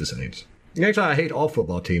 I hate the Saints. Actually, I hate all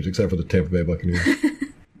football teams except for the Tampa Bay Buccaneers.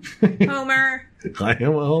 Homer. I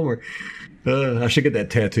am a Homer. I should get that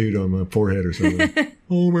tattooed on my forehead or something.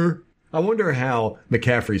 Homer. I wonder how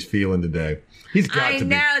McCaffrey's feeling today. He's got to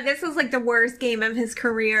be. I know. This was like the worst game of his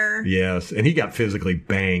career. Yes. And he got physically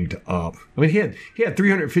banged up. I mean, he had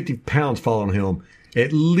 350 pounds fall on him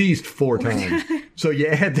at least 4 times. So you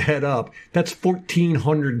add that up. That's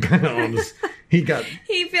 1,400 pounds. He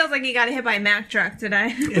feels like he got hit by a Mack truck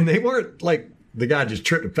today. And they weren't like the guy just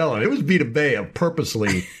tripped and fell on it. It was Vita Vea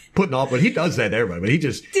purposely putting off, but he does that to everybody. But he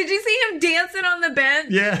just... Did you see him dancing on the bench?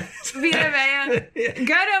 Yeah. Vita Vea.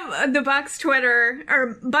 Go to the Bucks Twitter,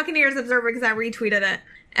 or Buccaneers Observer, because I retweeted it.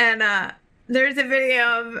 And there's a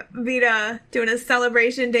video of Vita doing a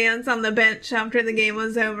celebration dance on the bench after the game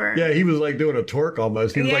was over. Yeah, he was like doing a twerk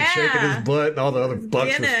almost. He was like shaking his butt, and all the other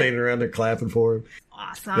Bucks were standing around there clapping for him.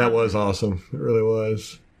 Awesome. That was awesome. It really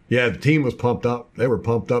was. Yeah, the team was pumped up. They were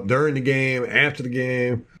pumped up during the game, after the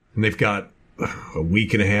game. And they've got a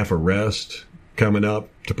week and a half of rest coming up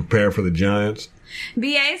to prepare for the Giants.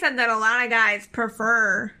 BA said that a lot of guys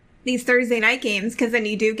prefer these Thursday night games because then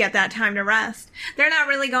you do get that time to rest. They're not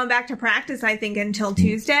really going back to practice, I think, until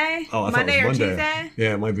Tuesday. Oh, I Monday thought it was or Monday. Tuesday.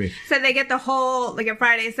 Yeah, it might be. So they get the whole, like a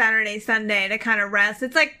Friday, Saturday, Sunday to kind of rest.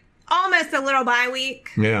 It's like almost a little bye week.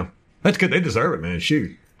 Yeah. That's good. They deserve it, man.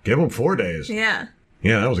 Shoot. Give them 4 days. Yeah.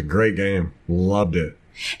 Yeah, that was a great game. Loved it.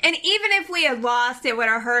 And even if we had lost, it would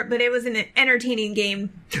have hurt, but it was an entertaining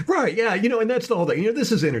game. Right, yeah. And that's the whole thing.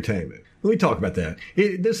 This is entertainment. Let me talk about that.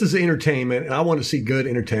 This is entertainment, and I want to see good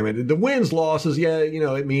entertainment. The wins, losses, yeah,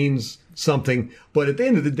 it means something. But at the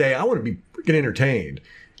end of the day, I want to be freaking entertained.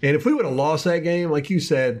 And if we would have lost that game, like you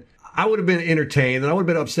said, I would have been entertained, and I would have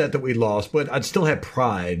been upset that we lost, but I'd still have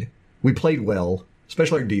pride. We played well,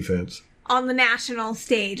 especially our defense. On the national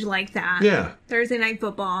stage like that. Yeah. Thursday Night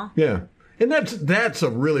Football. Yeah. And that's a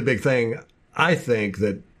really big thing. I think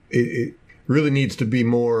that it really needs to be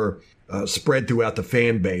more spread throughout the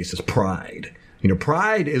fan base is pride.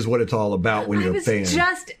 Pride is what it's all about when you're a fan. I was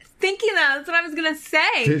just thinking that's what I was going to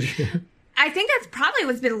say. Did you? I think that's probably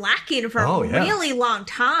what's been lacking for a really long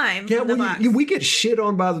time. Yeah, we get shit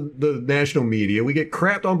on by the national media. We get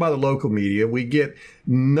crapped on by the local media. We get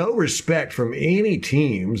no respect from any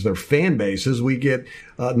teams, their fan bases. We get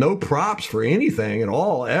no props for anything at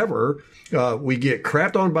all, ever. We get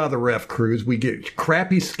crapped on by the ref crews. We get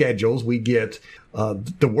crappy schedules. We get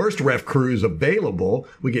the worst ref crews available.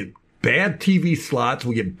 We get bad TV slots.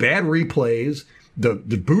 We get bad replays. The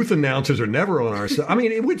booth announcers are never on our side. I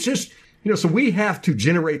mean, it was just... so we have to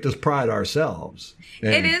generate this pride ourselves.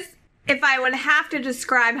 And it is, if I would have to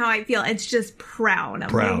describe how I feel, it's just proud.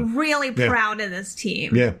 I'm really proud of this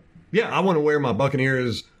team. Yeah. Yeah, I want to wear my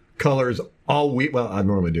Buccaneers colors all week. Well, I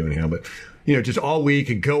normally do anyhow, but, just all week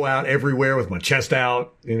and go out everywhere with my chest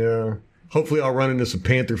out, Hopefully I'll run into some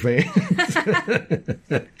Panther fans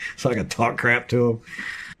so I can talk crap to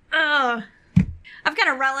them. I've got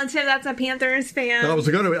a relative that's a Panthers fan. I was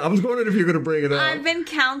wondering if you're going to bring it up. I've been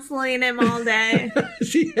counseling him all day.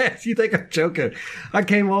 You think I'm joking? I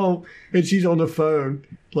came home and she's on the phone,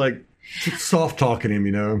 like soft talking him,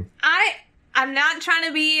 you know. I'm not trying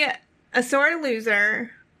to be a sore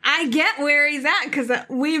loser. I get where he's at because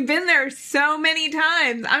we've been there so many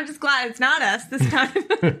times. I'm just glad it's not us this time.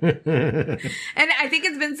 And I think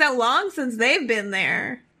it's been so long since they've been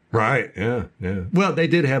there. Right, yeah. Well, they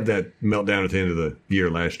did have that meltdown at the end of the year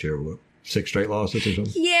last year. What, 6 straight losses or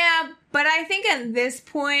something? Yeah, but I think at this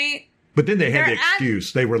point... But then they had the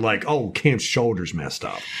excuse. They were like, oh, Cam's shoulder's messed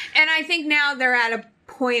up. And I think now they're at a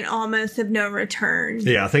point almost of no return.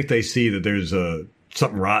 Yeah, I think they see that there's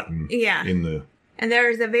something rotten in the... And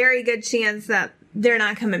there's a very good chance that they're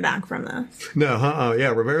not coming back from this. No, yeah,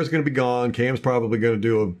 Rivera's going to be gone. Cam's probably going to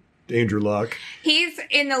do a Andrew Luck. He's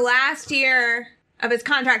in the last year of his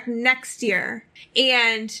contract next year.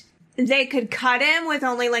 And they could cut him with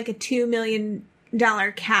only like a $2 million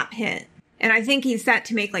cap hit. And I think he's set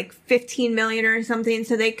to make like $15 million or something.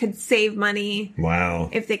 So they could save money.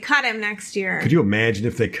 Wow. If they cut him next year. Could you imagine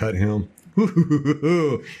if they cut him?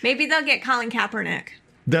 Maybe they'll get Colin Kaepernick.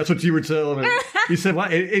 That's what you were telling him. He said, "Why?"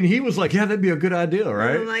 And he was like, "Yeah, that'd be a good idea,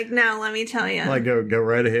 right?" I'm like, "No, let me tell you." Like, go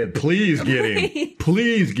right ahead. Please get him.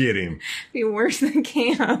 Please get him. Be worse than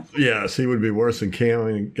Cam. Yes, he would be worse than Cam.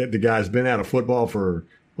 I mean, the guy's been out of football for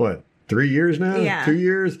what, 3 years now? Yeah, 2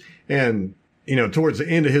 years, and towards the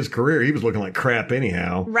end of his career, he was looking like crap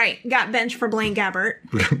anyhow. Right. Got benched for Blaine Gabbert.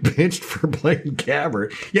 Benched for Blaine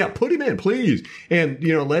Gabbert. Yeah, put him in, please. And,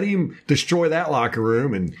 let him destroy that locker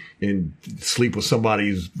room and sleep with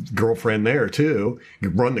somebody's girlfriend there, too.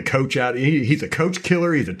 Run the coach out. He's a coach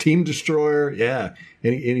killer. He's a team destroyer. Yeah.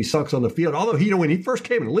 And he sucks on the field. Although, when he first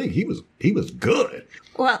came in the league, he was good.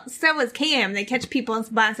 Well, so was Cam. They catch people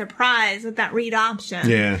by surprise with that read option.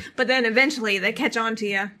 Yeah. But then eventually they catch on to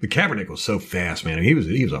you. The Kaepernick was so fast, man. He was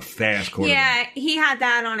a fast quarterback. Yeah, he had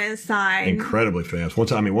that on his side. Incredibly fast.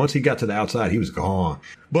 Once he got to the outside, he was gone.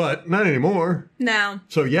 But not anymore. No.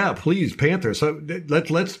 So yeah, please, Panthers. So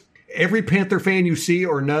let's every Panther fan you see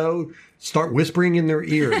or know, start whispering in their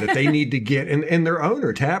ear that they need to get and their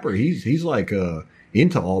owner, Tapper, he's like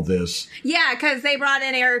into all this. Yeah, because they brought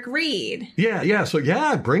in Eric Reed. Yeah. So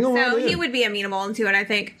bring him on in. So he would be amenable to it, I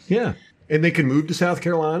think. Yeah. And they can move to South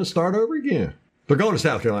Carolina and start over again. They're going to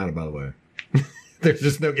South Carolina, by the way. There's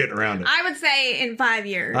just no getting around it. I would say in 5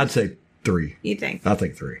 years. I'd say 3. You think? I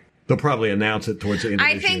think 3. They'll probably announce it towards the end of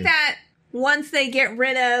the year. I think that once they get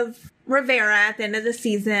rid of Rivera at the end of the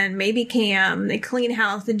season, maybe Cam, they clean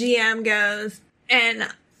house, the GM goes, and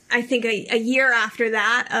I think a year after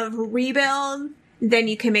that of rebuild, then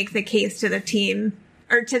you can make the case to the team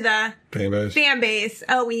or to the fan base.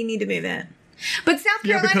 Oh, we need to move it. But South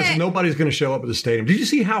Carolina... Yeah, because nobody's going to show up at the stadium. Did you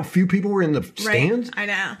see how few people were in the stands? Right, I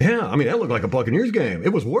know. Yeah, I mean, that looked like a Buccaneers game.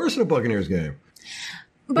 It was worse than a Buccaneers game.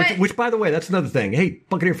 But, which, by the way, that's another thing. Hey,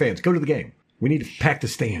 Buccaneer fans, go to the game. We need to pack the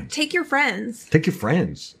stands. Take your friends. Take your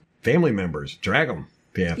friends. Family members. Drag them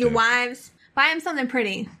if you have your wives. Buy them something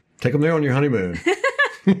pretty. Take them there on your honeymoon.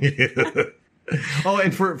 Oh,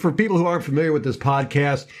 and for people who aren't familiar with this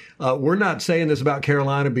podcast, we're not saying this about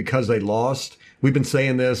Carolina because they lost. We've been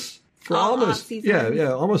saying this for almost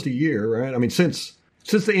a year, right? I mean, since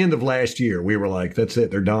the end of last year, we were like, that's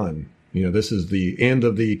it, they're done. This is the end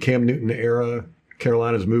of the Cam Newton era.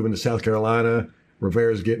 Carolina's moving to South Carolina.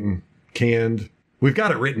 Rivera's getting canned. We've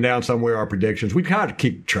got it written down somewhere, our predictions. We kind of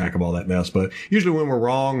keep track of all that mess, but usually when we're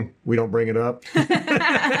wrong, we don't bring it up.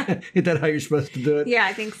 Is that how you're supposed to do it? Yeah,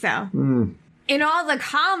 I think so. In all the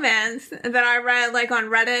comments that I read, like on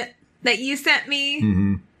Reddit, that you sent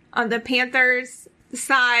me on the Panthers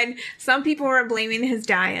side, some people were blaming his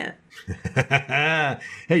diet.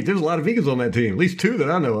 Hey, there's a lot of vegans on that team. At least 2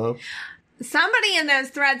 that I know of. Somebody in those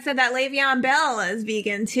threads said that Le'Veon Bell is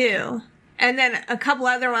vegan, too. And then a couple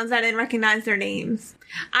other ones I didn't recognize their names.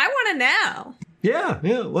 I want to know.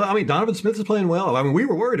 Yeah. Well, I mean, Donovan Smith is playing well. I mean, we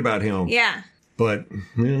were worried about him. Yeah. But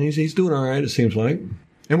he's doing all right, it seems like.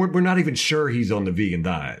 And we're not even sure he's on the vegan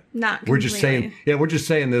diet. Not completely. We're just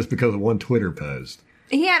saying this because of one Twitter post.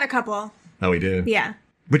 He had a couple. Oh, he did? Yeah.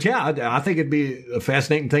 But yeah, I think it'd be a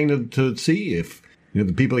fascinating thing to see if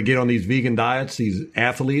the people that get on these vegan diets, these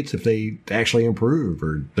athletes, if they actually improve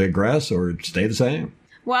or digress or stay the same.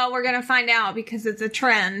 Well, we're going to find out because it's a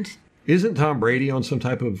trend. Isn't Tom Brady on some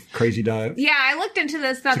type of crazy diet? Yeah, I looked into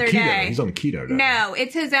this the other keto. day. He's on a keto diet. No,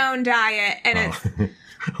 it's his own diet, and it's...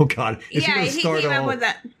 Oh, God. He came up with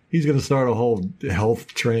that. He's going to start a whole health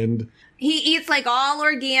trend. He eats like all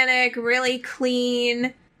organic, really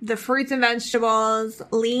clean, the fruits and vegetables,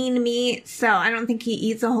 lean meat. So I don't think he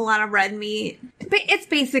eats a whole lot of red meat. But it's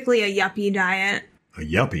basically a yuppie diet. A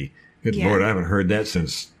yuppie. Good Yeah. Lord, I haven't heard that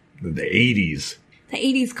since the 80s. The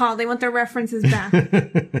 80s call. They want their references back.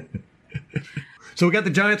 So we got the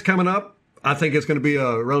Giants coming up. I think it's going to be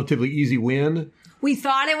a relatively easy win. We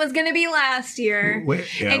thought it was going to be last year.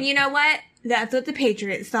 Yeah. And you know what? That's what the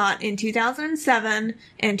Patriots thought in 2007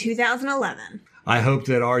 and 2011. I hope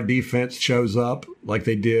that our defense shows up like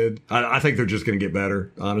they did. I think they're just going to get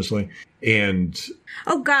better, honestly. And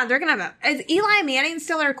Oh, God, they're going to have Is Eli Manning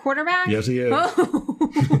still their quarterback? yes, he is. Oh.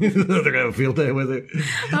 They're going to have a field day with it.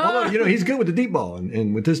 Although, he's good with the deep ball.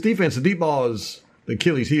 And with this defense, the deep ball is the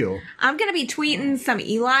Achilles heel. I'm going to be tweeting some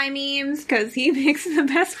Eli memes because he makes the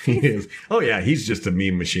best He memes. is. Oh, yeah, he's just a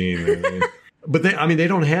meme machine. Man. But they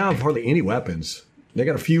don't have hardly any weapons. They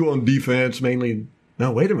got a few on defense, mainly.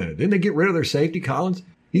 No, wait a minute. Didn't they get rid of their safety, Collins?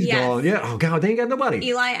 He's Yes. gone. Yeah. Oh, God, they ain't got nobody.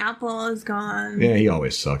 Eli Apple is gone. Yeah, he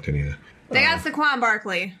always sucked, didn't he? They got Saquon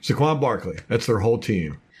Barkley. Saquon Barkley. That's their whole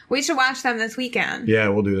team. We should watch them this weekend. Yeah,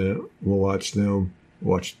 we'll do that. We'll watch them.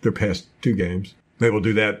 Watch their past 2 games. Maybe we'll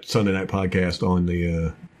do that Sunday night podcast on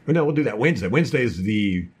the. Or no, we'll do that Wednesday. Wednesday is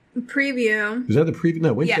the. Preview. Is that the preview?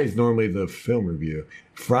 No, Wednesday is Yes. normally the film review.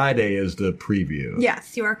 Friday is the preview.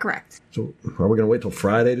 Yes, you are correct. So are we going to wait till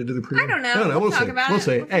Friday to do the preview? I don't know. We'll talk see. about We'll it.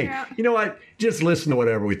 see. We'll figure Hey, out. you know what? Just listen to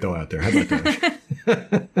whatever we throw out there. How about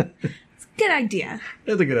that? Good idea.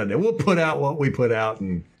 That's a good idea. We'll put out what we put out,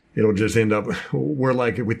 and it'll just end up. We're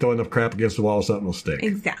like, if we throw enough crap against the wall, something will stick.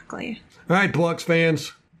 Exactly. All right, Bucs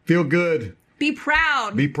fans, feel good. Be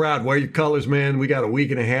proud. Be proud. Wear your colors, man. We got a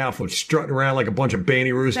week and a half of strutting around like a bunch of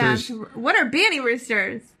banty roosters. What are banty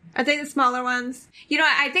roosters? Are they the smaller ones? You know,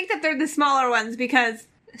 I think that they're the smaller ones because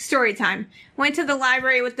story time. Went to the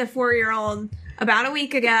library with the 4-year-old about a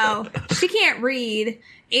week ago. She can't read,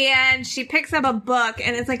 and she picks up a book,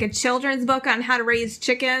 and it's like a children's book on how to raise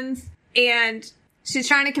chickens. And she's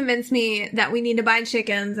trying to convince me that we need to buy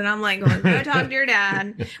chickens, and I'm like, well, go talk to your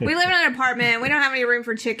dad. We live in an apartment. We don't have any room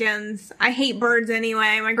for chickens. I hate birds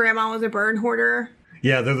anyway. My grandma was a bird hoarder.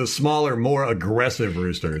 Yeah, they're the smaller, more aggressive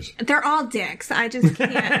roosters. They're all dicks. I just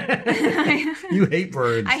can't. You hate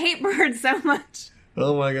birds. I hate birds so much.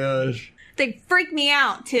 Oh my gosh. They freak me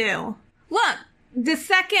out too. Look, the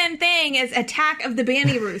second thing is Attack of the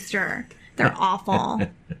Banty Rooster. They're awful.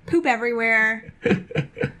 Poop everywhere.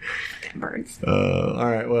 Birds. All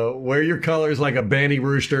right, well, wear your colors like a banty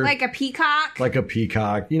rooster. Like a peacock. Like a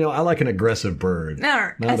peacock. I like an aggressive bird.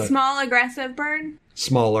 Or Not a small aggressive bird.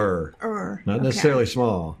 Smaller. Not necessarily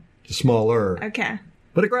small. Just smaller. Okay.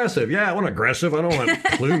 But aggressive. Yeah, I want aggressive. I don't want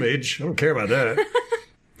plumage. I don't care about that.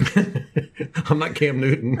 I'm not Cam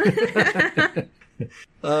Newton.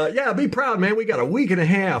 Yeah, be proud, man. We got a week and a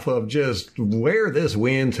half of just wear this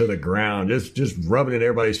win to the ground. Just rubbing it in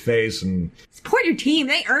everybody's face. And Support your team.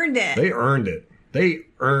 They earned it. they earned it. They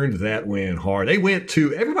earned that win hard. They went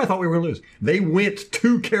to, everybody thought we were going to lose. They went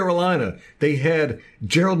to Carolina. They had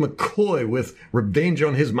Gerald McCoy with revenge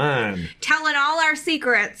on his mind. Telling all our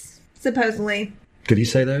secrets, supposedly. Did he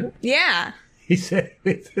say that? Yeah, He said,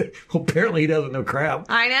 well, apparently he doesn't know crap.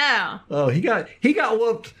 I know. Oh, he got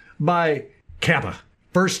whooped by Kappa.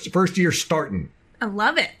 First year starting. I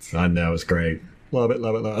love it. I know, it's great. Love it,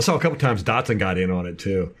 love it, love it. I saw a couple times Dotson got in on it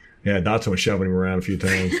too. Yeah, Dotson was shoving him around a few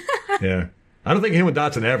times. Yeah. I don't think him and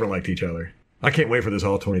Dotson ever liked each other. I can't wait for this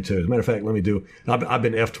all 22. As a matter of fact, I've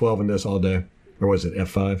been F12 in this all day. Or was it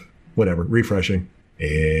F5? Whatever. Refreshing. And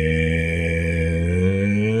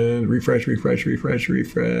refresh.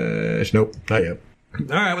 Nope, not yet. All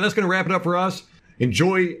right, well, that's going to wrap it up for us.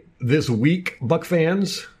 Enjoy this week, Buck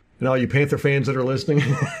fans, and all you Panther fans that are listening.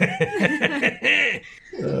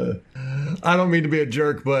 I don't mean to be a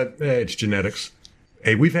jerk, but it's genetics.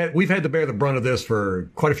 Hey, we've had to bear the brunt of this for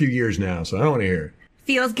quite a few years now, so I don't want to hear it.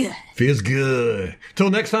 Feels good. Feels good. Till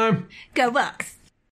next time. Go Bucks.